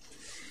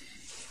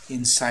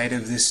 Inside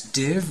of this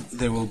div,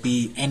 there will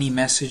be any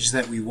message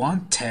that we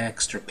want,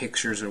 text or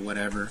pictures or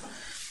whatever,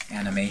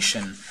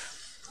 animation.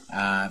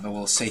 But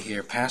we'll say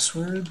here,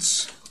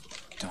 passwords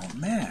don't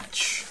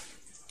match.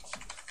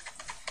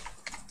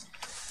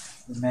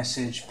 The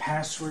message,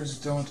 passwords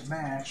don't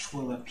match,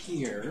 will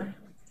appear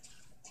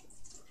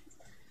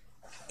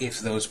if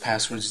those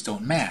passwords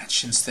don't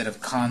match. Instead of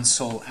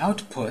console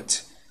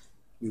output,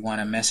 we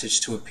want a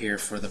message to appear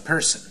for the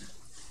person.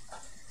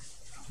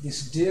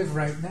 This div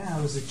right now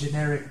is a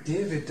generic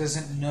div. It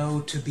doesn't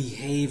know to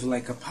behave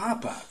like a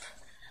pop-up.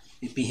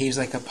 It behaves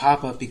like a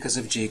pop-up because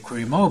of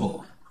jQuery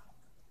Mobile.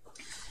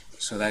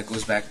 So that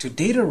goes back to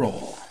data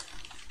role.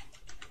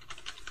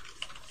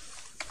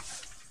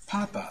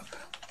 Pop-up.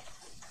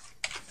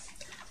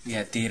 We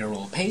have data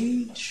role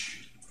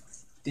page,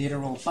 data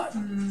role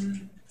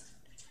button,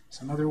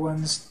 some other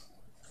ones.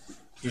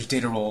 Here's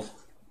data role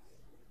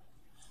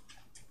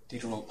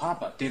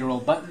pop-up, data role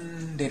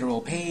button, data role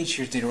page,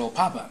 here's data role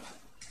pop-up.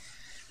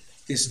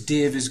 This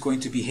div is going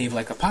to behave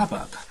like a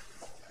pop-up.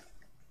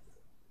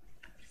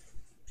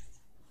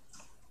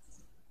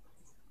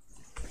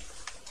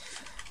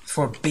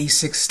 For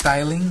basic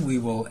styling, we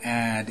will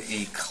add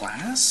a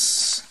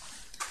class,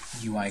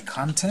 UI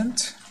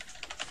content.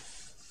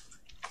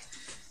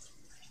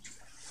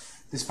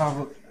 This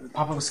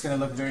pop-up is going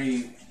to look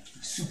very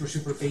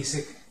super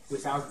basic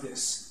without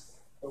this.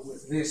 But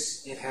with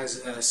this, it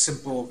has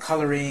simple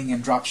coloring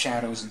and drop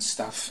shadows and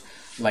stuff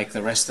like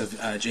the rest of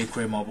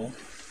jQuery Mobile.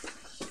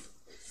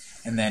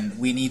 And then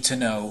we need to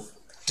know,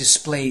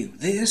 display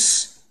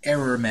this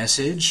error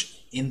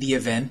message in the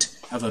event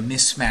of a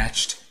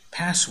mismatched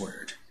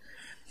password.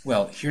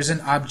 Well, here's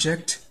an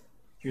object,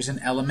 here's an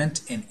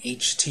element in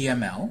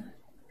HTML,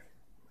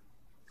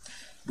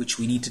 which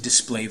we need to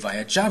display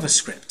via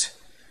JavaScript.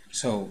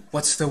 So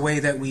what's the way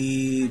that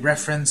we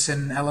reference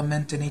an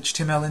element in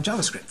HTML and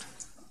JavaScript?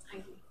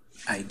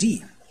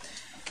 ID.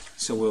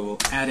 So we'll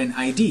add an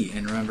ID.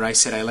 And remember I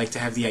said I like to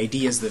have the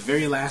ID as the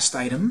very last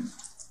item,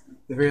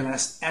 the very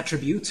last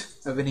attribute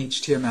of an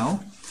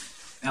HTML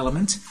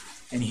element.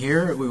 And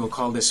here we will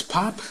call this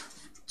pop,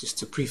 just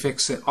to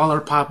prefix it. All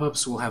our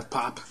pop-ups will have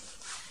pop.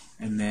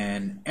 And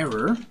then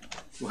error,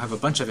 we'll have a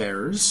bunch of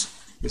errors.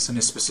 This one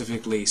is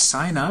specifically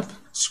sign up,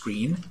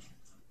 screen,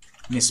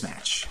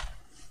 mismatch.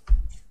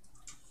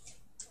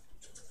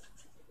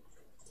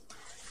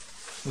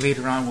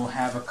 Later on, we'll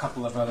have a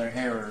couple of other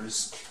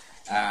errors.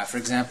 For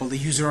example, the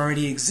user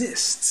already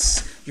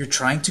exists. You're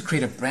trying to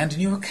create a brand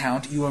new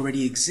account. You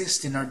already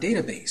exist in our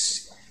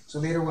database. So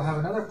later we'll have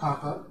another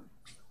pop-up.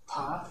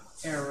 Pop,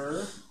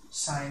 error,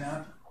 sign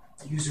up,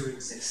 user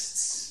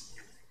exists.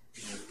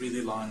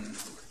 Really long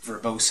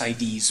verbose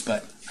IDs,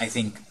 but I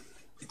think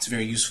it's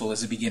very useful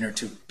as a beginner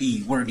to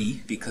be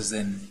wordy because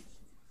then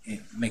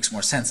it makes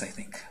more sense, I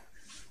think.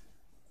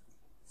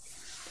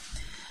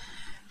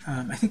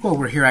 I think while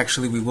we're here,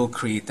 actually, we will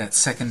create that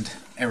second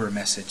error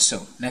message.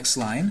 So next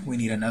line, we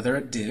need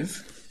another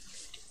div.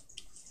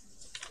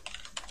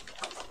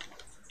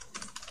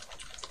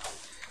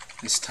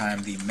 This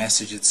time the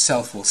message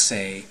itself will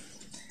say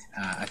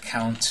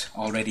account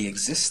already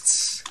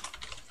exists.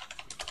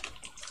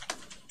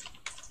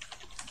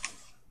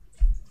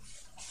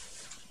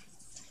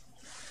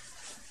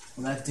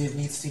 Well, that div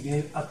needs to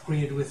get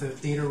upgraded with a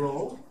data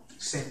role,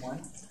 same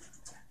one.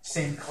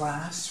 Same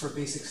class for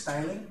basic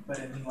styling, but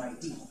a new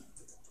ID.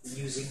 I'm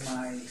using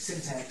my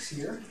syntax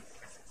here.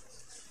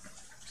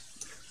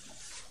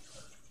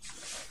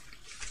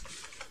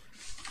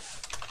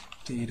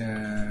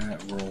 Data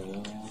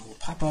role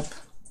pop-up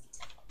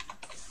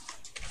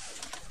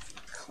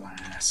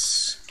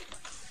class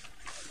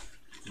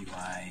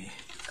UI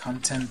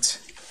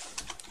content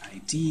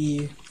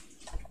ID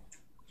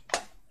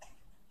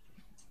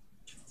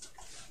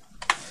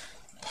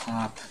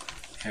pop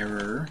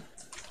error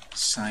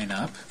sign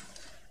up.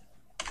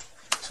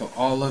 So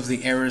all of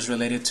the errors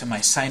related to my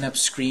sign-up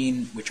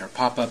screen, which are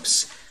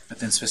pop-ups, but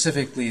then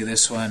specifically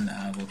this one,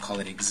 we'll call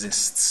it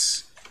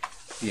exists.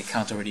 The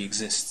account already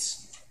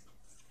exists.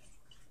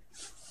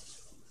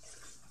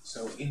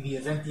 So in the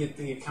event that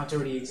the account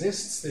already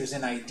exists, there's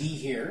an ID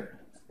here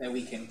that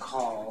we can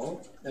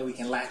call, that we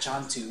can latch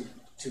onto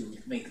to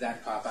make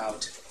that pop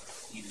out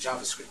in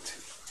JavaScript.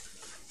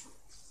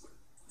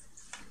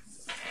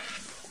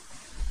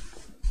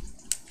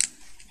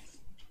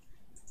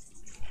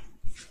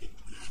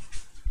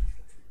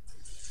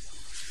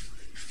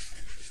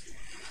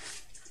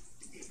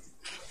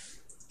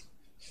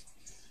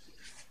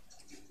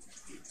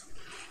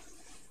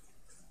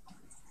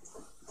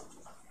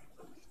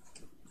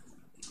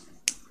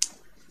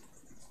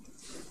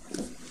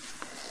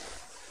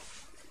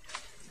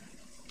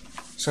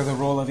 So the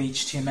role of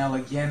HTML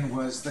again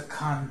was the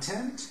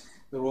content.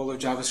 The role of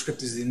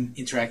JavaScript is in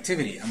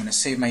interactivity. I'm going to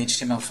save my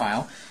HTML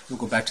file. We'll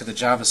go back to the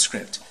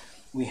JavaScript.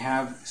 We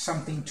have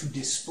something to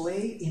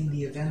display in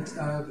the event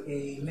of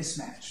a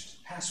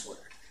mismatched password.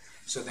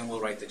 So then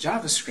we'll write the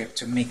JavaScript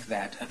to make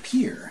that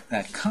appear,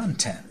 that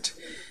content.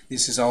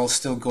 This is all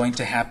still going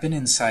to happen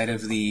inside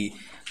of the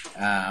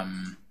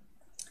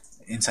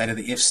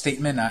if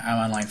statement. I'm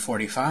on line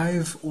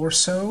 45 or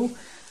so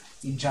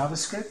in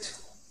JavaScript.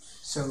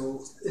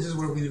 So this is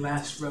where we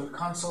last wrote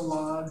console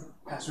log,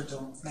 password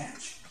don't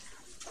match.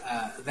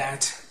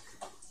 That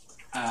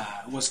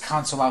was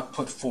console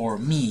output for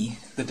me,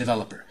 the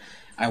developer.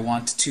 I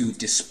want to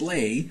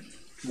display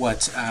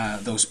what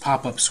those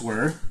pop-ups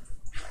were,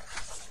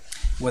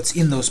 what's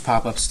in those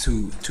pop-ups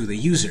to the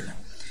user.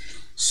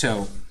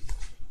 So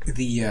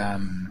the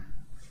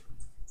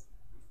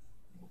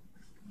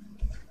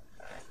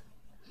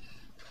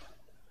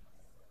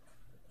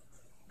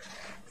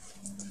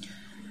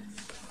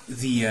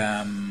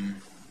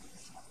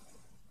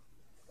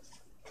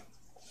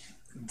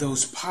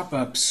those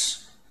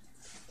pop-ups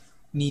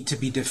need to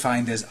be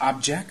defined as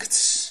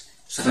objects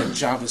so that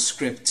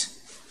JavaScript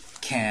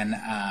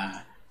can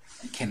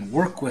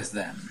work with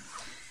them.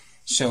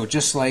 So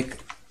just like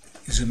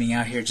zooming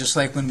out here, just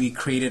like when we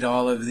created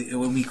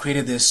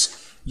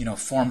this,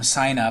 form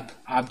sign up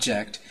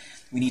object,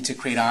 we need to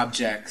create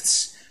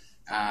objects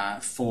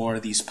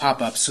for these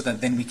pop-ups so that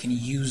then we can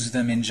use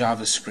them in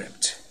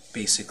JavaScript,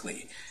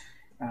 basically.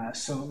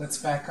 So let's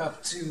back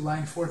up to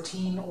line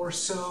 14 or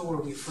so, where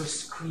we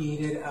first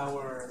created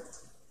our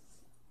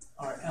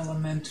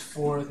element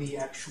for the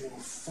actual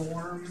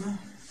form.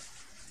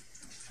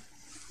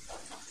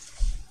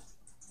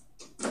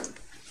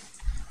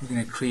 We're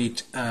going to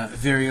create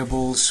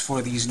variables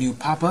for these new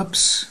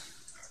pop-ups.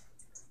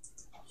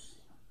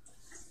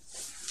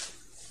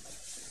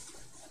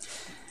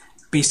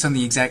 Based on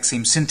the exact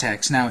same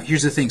syntax. Now,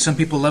 here's the thing. Some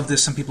people love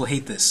this, some people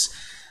hate this.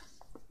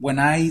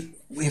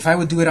 If I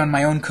would do it on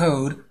my own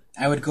code,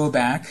 I would go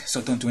back, so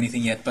don't do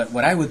anything yet, but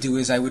what I would do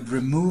is I would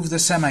remove the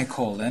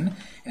semicolon,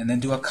 and then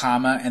do a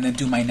comma, and then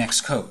do my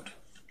next code.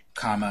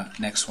 Comma,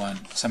 next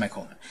one,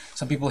 semicolon.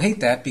 Some people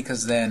hate that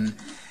because then,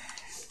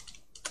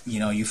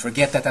 you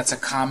forget that that's a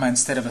comma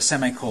instead of a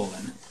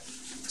semicolon.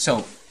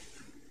 So,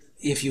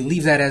 if you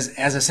leave that as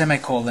a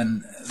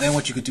semicolon, then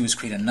what you could do is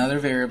create another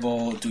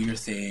variable, do your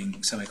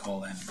thing,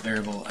 semicolon,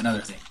 variable,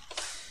 another thing.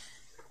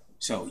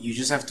 So you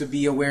just have to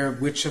be aware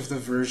of which of the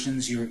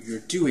versions you're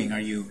doing.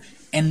 Are you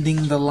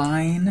ending the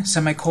line,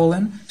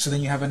 semicolon? So then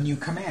you have a new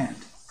command,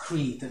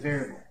 create the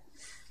variable.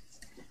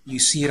 You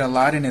see it a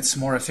lot, and it's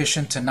more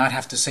efficient to not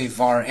have to say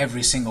var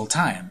every single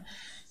time.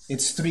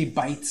 It's 3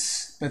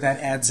 bytes, but that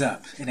adds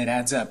up, and it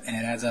adds up, and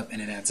it adds up,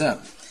 and it adds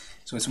up.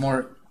 So it's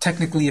more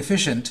technically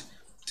efficient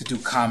to do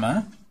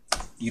comma.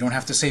 You don't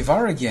have to say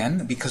var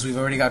again, because we've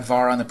already got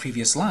var on the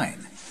previous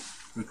line.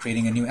 We're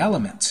creating a new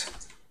element.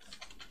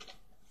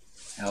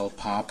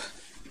 Pop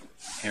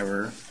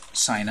error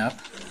sign up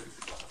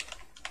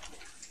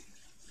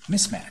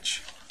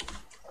mismatch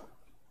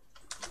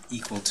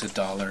equal to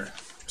 $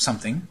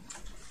 something,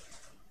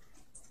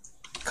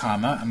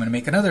 comma, I'm going to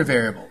make another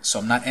variable, so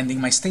I'm not ending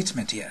my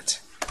statement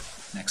yet.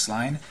 Next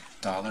line,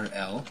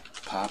 $L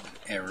pop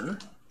error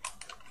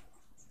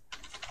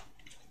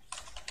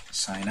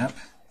sign up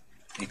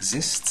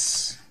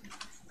exists.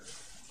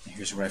 And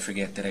here's where I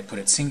forget, did I put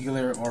it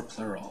singular or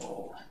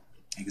plural?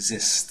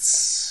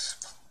 Exists.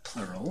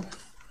 Plural,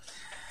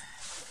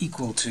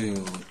 equal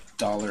to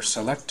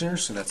 $selector,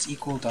 so that's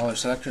equal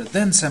 $selector,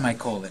 then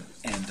semicolon,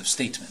 end of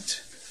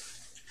statement.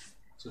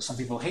 So some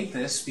people hate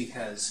this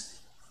because,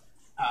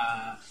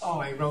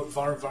 I wrote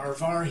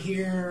var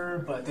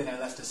here, but then I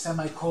left a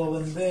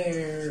semicolon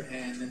there,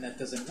 and then that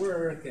doesn't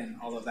work, and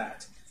all of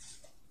that.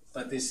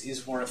 But this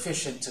is more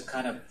efficient to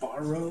kind of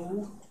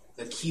borrow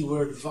the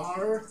keyword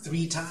var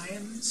 3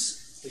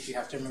 times, but you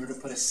have to remember to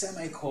put a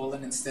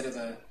semicolon instead of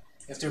you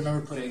have to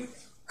remember to put a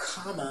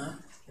comma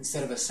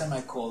instead of a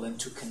semicolon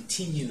to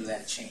continue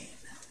that chain.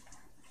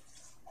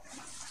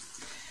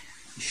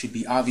 It should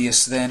be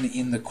obvious then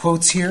in the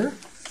quotes here.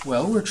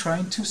 Well, we're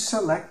trying to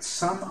select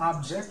some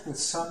object with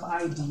some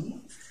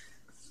ID.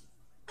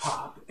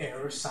 Pop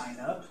error sign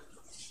up.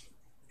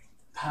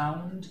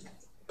 Pound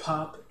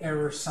pop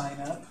error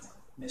sign up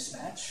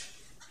mismatch.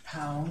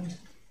 Pound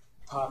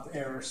pop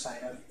error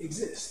sign up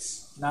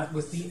exists. Not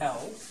with the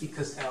L,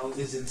 because L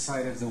is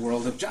inside of the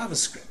world of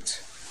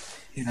JavaScript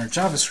in our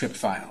JavaScript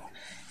file.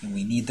 And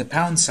we need the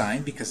pound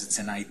sign because it's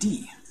an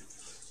ID.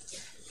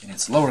 And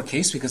it's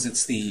lowercase because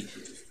it's the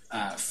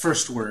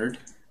first word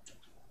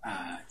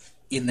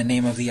in the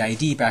name of the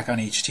ID back on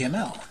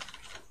HTML.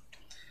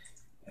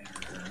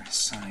 Error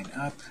sign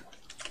up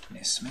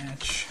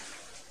mismatch.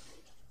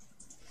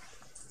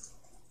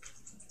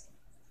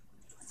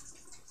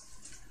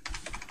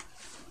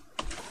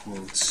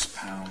 Quotes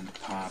pound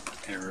pop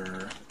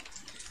error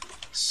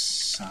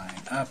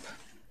sign up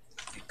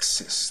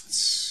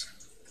exists.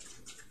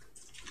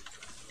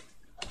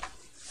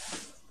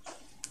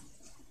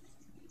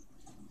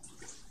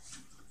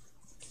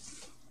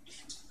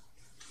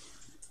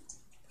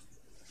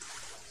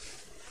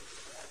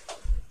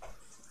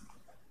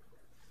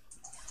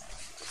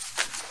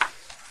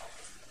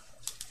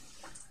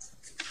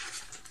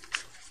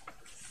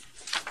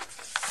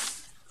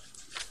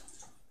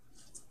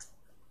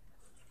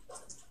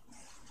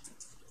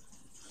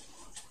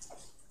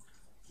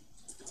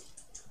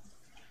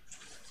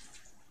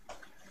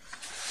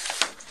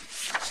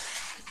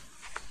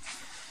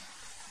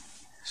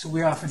 So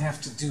we often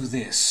have to do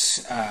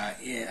this.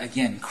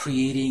 Again,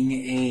 creating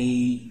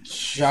a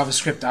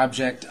JavaScript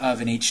object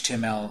of an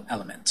HTML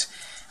element.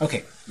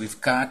 Okay,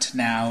 we've got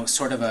now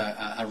sort of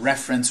a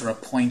reference or a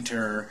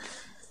pointer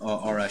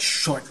or a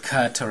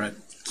shortcut or a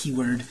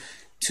keyword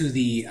to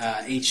the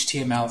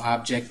HTML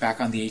object back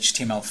on the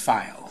HTML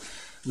file.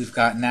 We've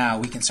got now,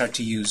 we can start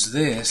to use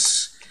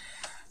this,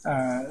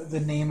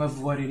 the name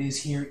of what it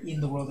is here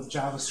in the world of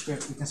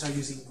JavaScript. We can start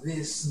using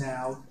this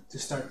now to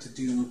start to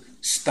do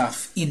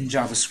stuff in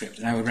JavaScript.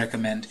 And I would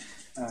recommend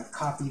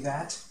copy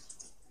that.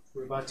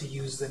 We're about to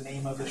use the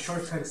name of the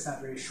shortcut. It's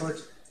not very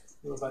short.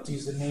 We're about to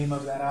use the name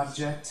of that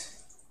object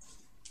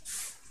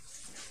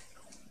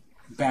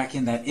back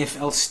in that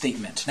if-else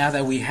statement. Now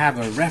that we have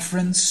a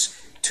reference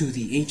to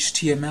the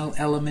HTML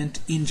element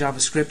in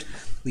JavaScript,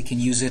 we can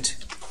use it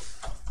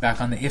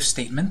back on the if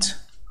statement.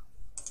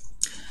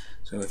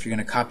 So if you're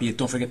going to copy it,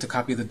 don't forget to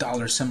copy the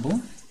dollar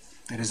symbol.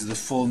 That is the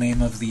full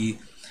name of the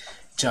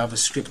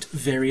JavaScript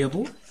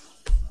variable.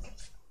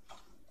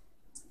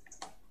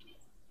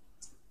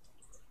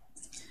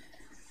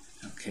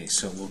 Okay,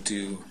 so we'll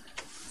do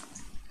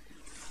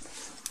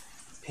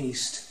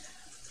paste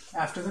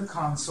after the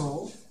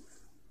console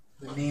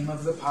the name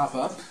of the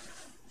pop-up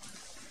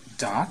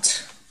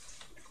dot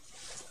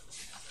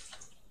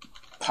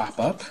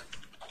pop-up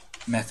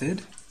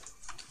method,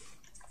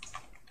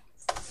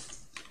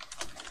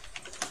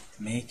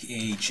 make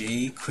a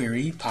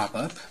jQuery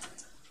pop-up,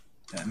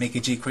 make a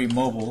jQuery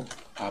mobile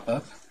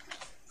pop-up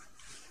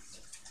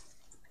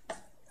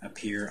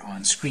appear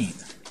on screen.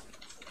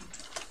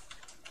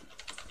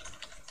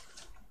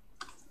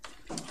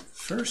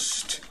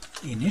 First,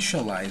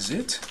 initialize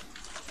it,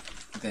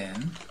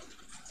 then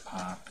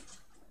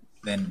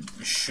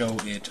show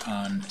it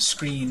on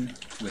screen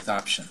with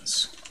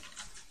options.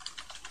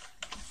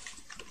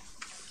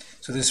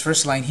 So this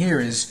first line here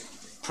is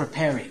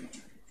preparing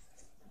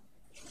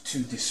to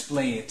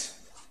display it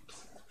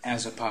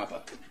as a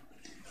pop-up.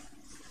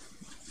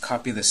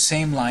 Copy the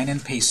same line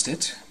and paste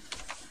it.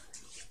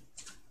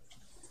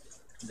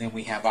 Then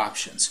we have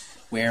options.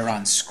 Where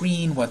on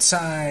screen, what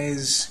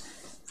size,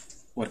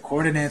 what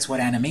coordinates, what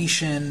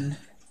animation.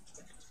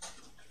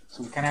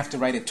 So we kind of have to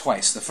write it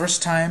twice. The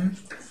first time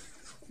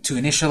to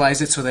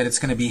initialize it so that it's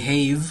going to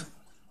behave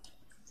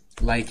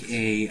like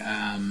a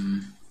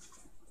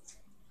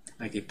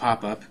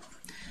pop-up.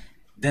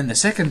 Then the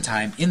second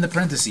time, in the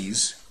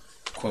parentheses,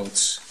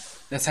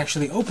 quotes, let's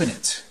actually open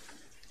it.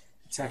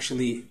 Let's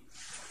actually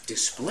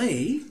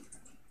display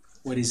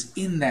what is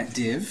in that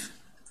div.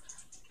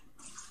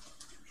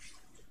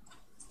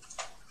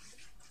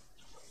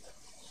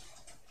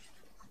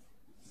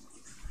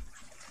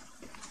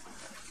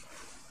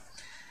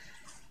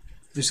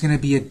 There's going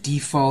to be a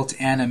default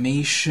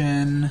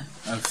animation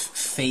of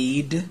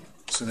fade,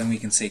 so then we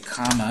can say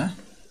comma,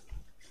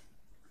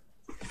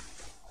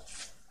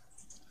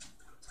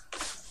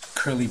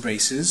 curly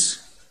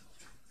braces.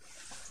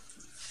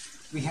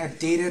 We had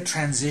data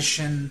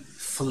transition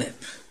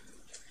flip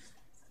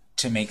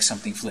to make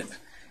something flip.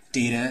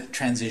 Data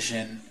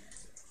transition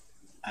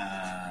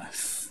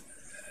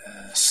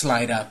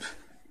slide up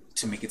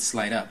to make it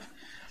slide up.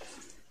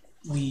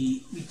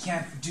 We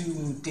can't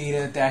do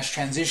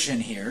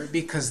data-transition here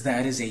because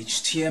that is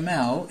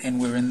HTML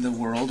and we're in the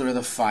world or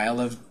the file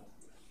of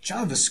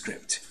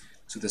JavaScript.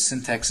 So the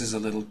syntax is a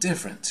little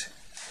different.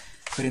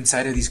 But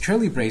inside of these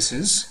curly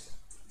braces,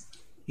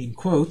 in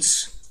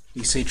quotes,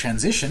 we say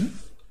transition,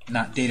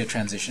 not data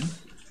transition.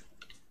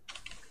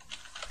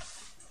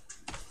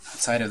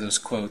 Outside of those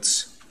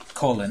quotes,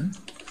 colon,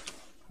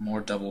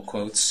 more double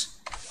quotes,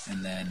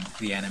 and then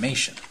the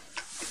animation.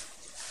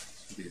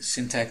 The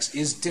syntax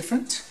is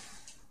different.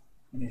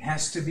 And it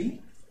has to be,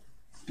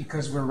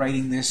 because we're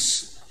writing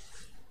this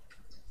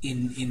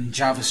in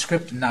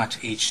JavaScript, not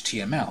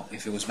HTML.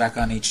 If it was back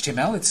on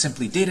HTML, it's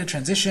simply data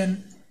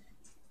transition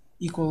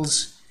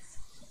equals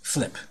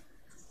flip.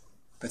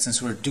 But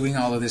since we're doing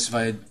all of this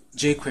via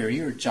jQuery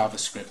or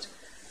JavaScript,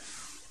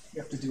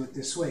 you have to do it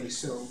this way.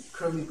 So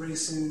curly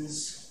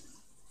braces,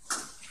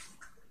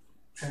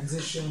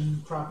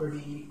 transition,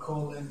 property,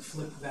 colon,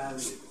 flip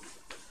value.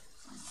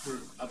 We're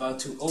about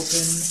to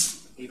open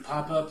a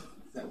pop-up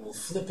that will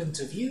flip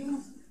into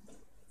view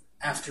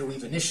after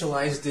we've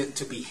initialized it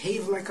to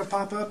behave like a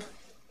pop-up.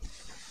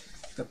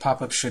 The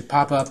pop-up should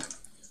pop up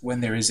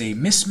when there is a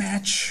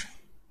mismatch,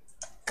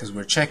 because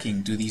we're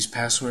checking, do these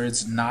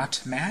passwords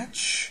not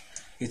match?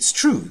 It's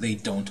true, they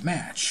don't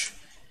match.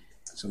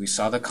 So we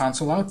saw the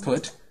console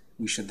output,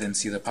 we should then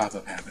see the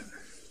pop-up happen.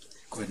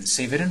 Go ahead and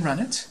save it and run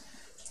it.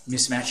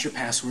 Mismatch your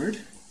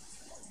password,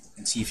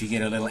 and see if you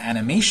get a little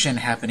animation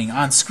happening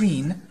on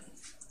screen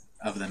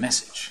of the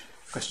message.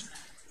 Question?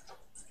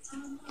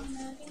 On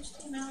the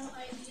HTML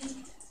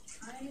ID,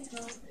 I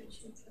wrote that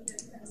you put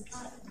it in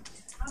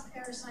top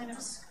error sign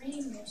of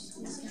screen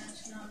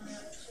mismatch, and on the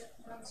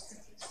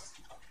JavaScript,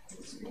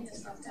 the screen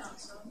is left out,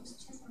 so I'm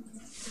just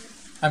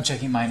checking. I'm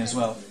checking mine as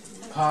well.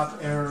 Pop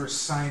error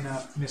sign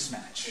up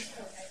mismatch.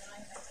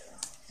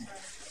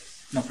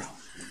 No problem.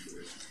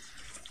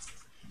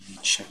 Let me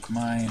check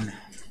mine.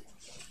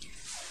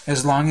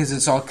 As long as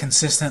it's all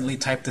consistently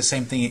typed the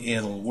same thing,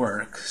 it'll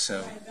work.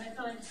 So Right, but I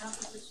felt like the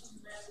composition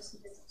matters a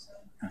bit, so.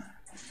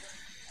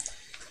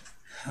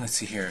 let's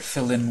see here.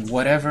 Fill in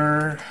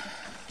whatever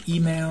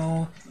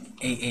email,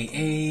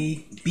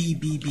 AAA,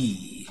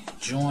 BBB,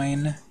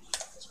 join,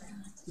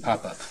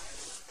 pop-up.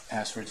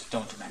 Passwords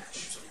don't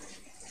match.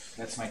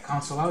 That's my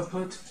console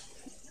output.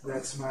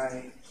 That's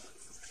my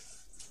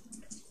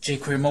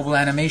jQuery mobile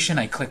animation.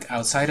 I click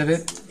outside of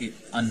it, it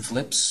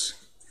unflips.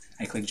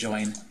 I click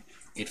join,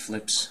 it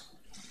flips.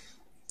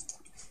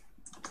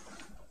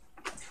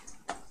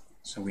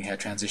 So we had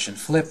transition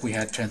flip, we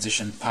had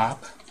transition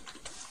pop,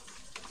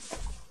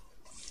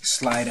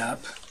 slide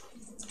up.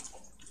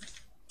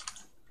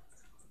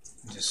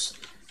 Just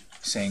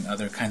saying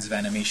other kinds of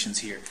animations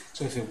here.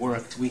 So if it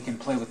worked, we can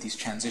play with these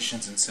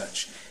transitions and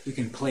such. We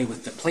can play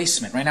with the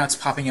placement. Right now it's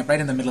popping up right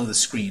in the middle of the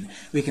screen.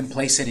 We can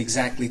place it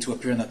exactly to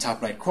appear in the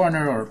top right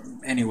corner or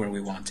anywhere we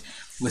want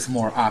with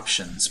more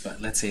options. But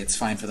let's say it's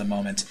fine for the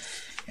moment.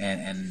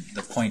 And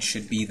the point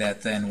should be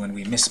that then when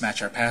we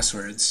mismatch our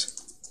passwords,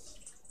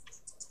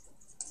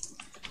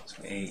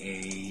 so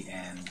AA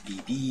and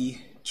BB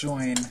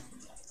join,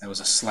 that was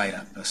a slide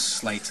up, a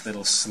slight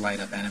little slide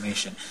up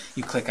animation.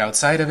 You click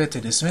outside of it to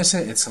dismiss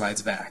it, it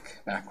slides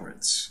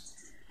backwards.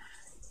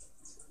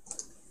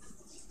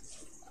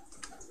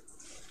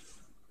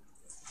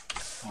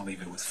 I'll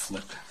leave it with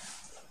flip,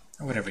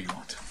 or whatever you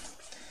want.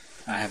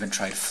 I haven't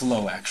tried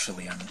flow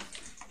actually. I'm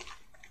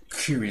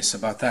curious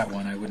about that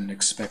one. I wouldn't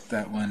expect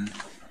that one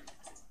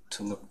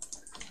to look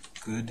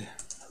good.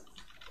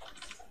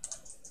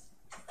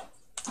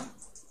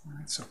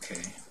 That's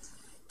okay.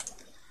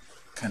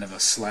 Kind of a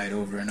slide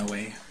over in a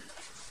way.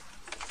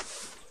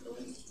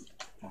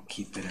 I'll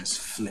keep it as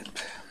flip.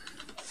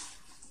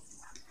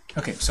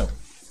 Okay, so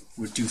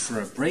we're due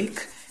for a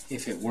break.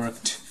 If it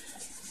worked,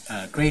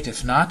 great.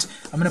 If not,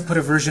 I'm going to put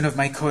a version of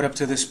my code up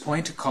to this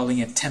point, calling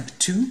it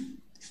temp2.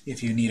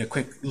 If you need a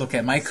quick look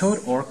at my code,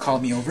 or call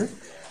me over,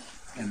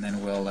 and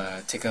then we'll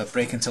take a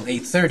break until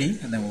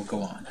 8:30, and then we'll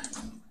go on.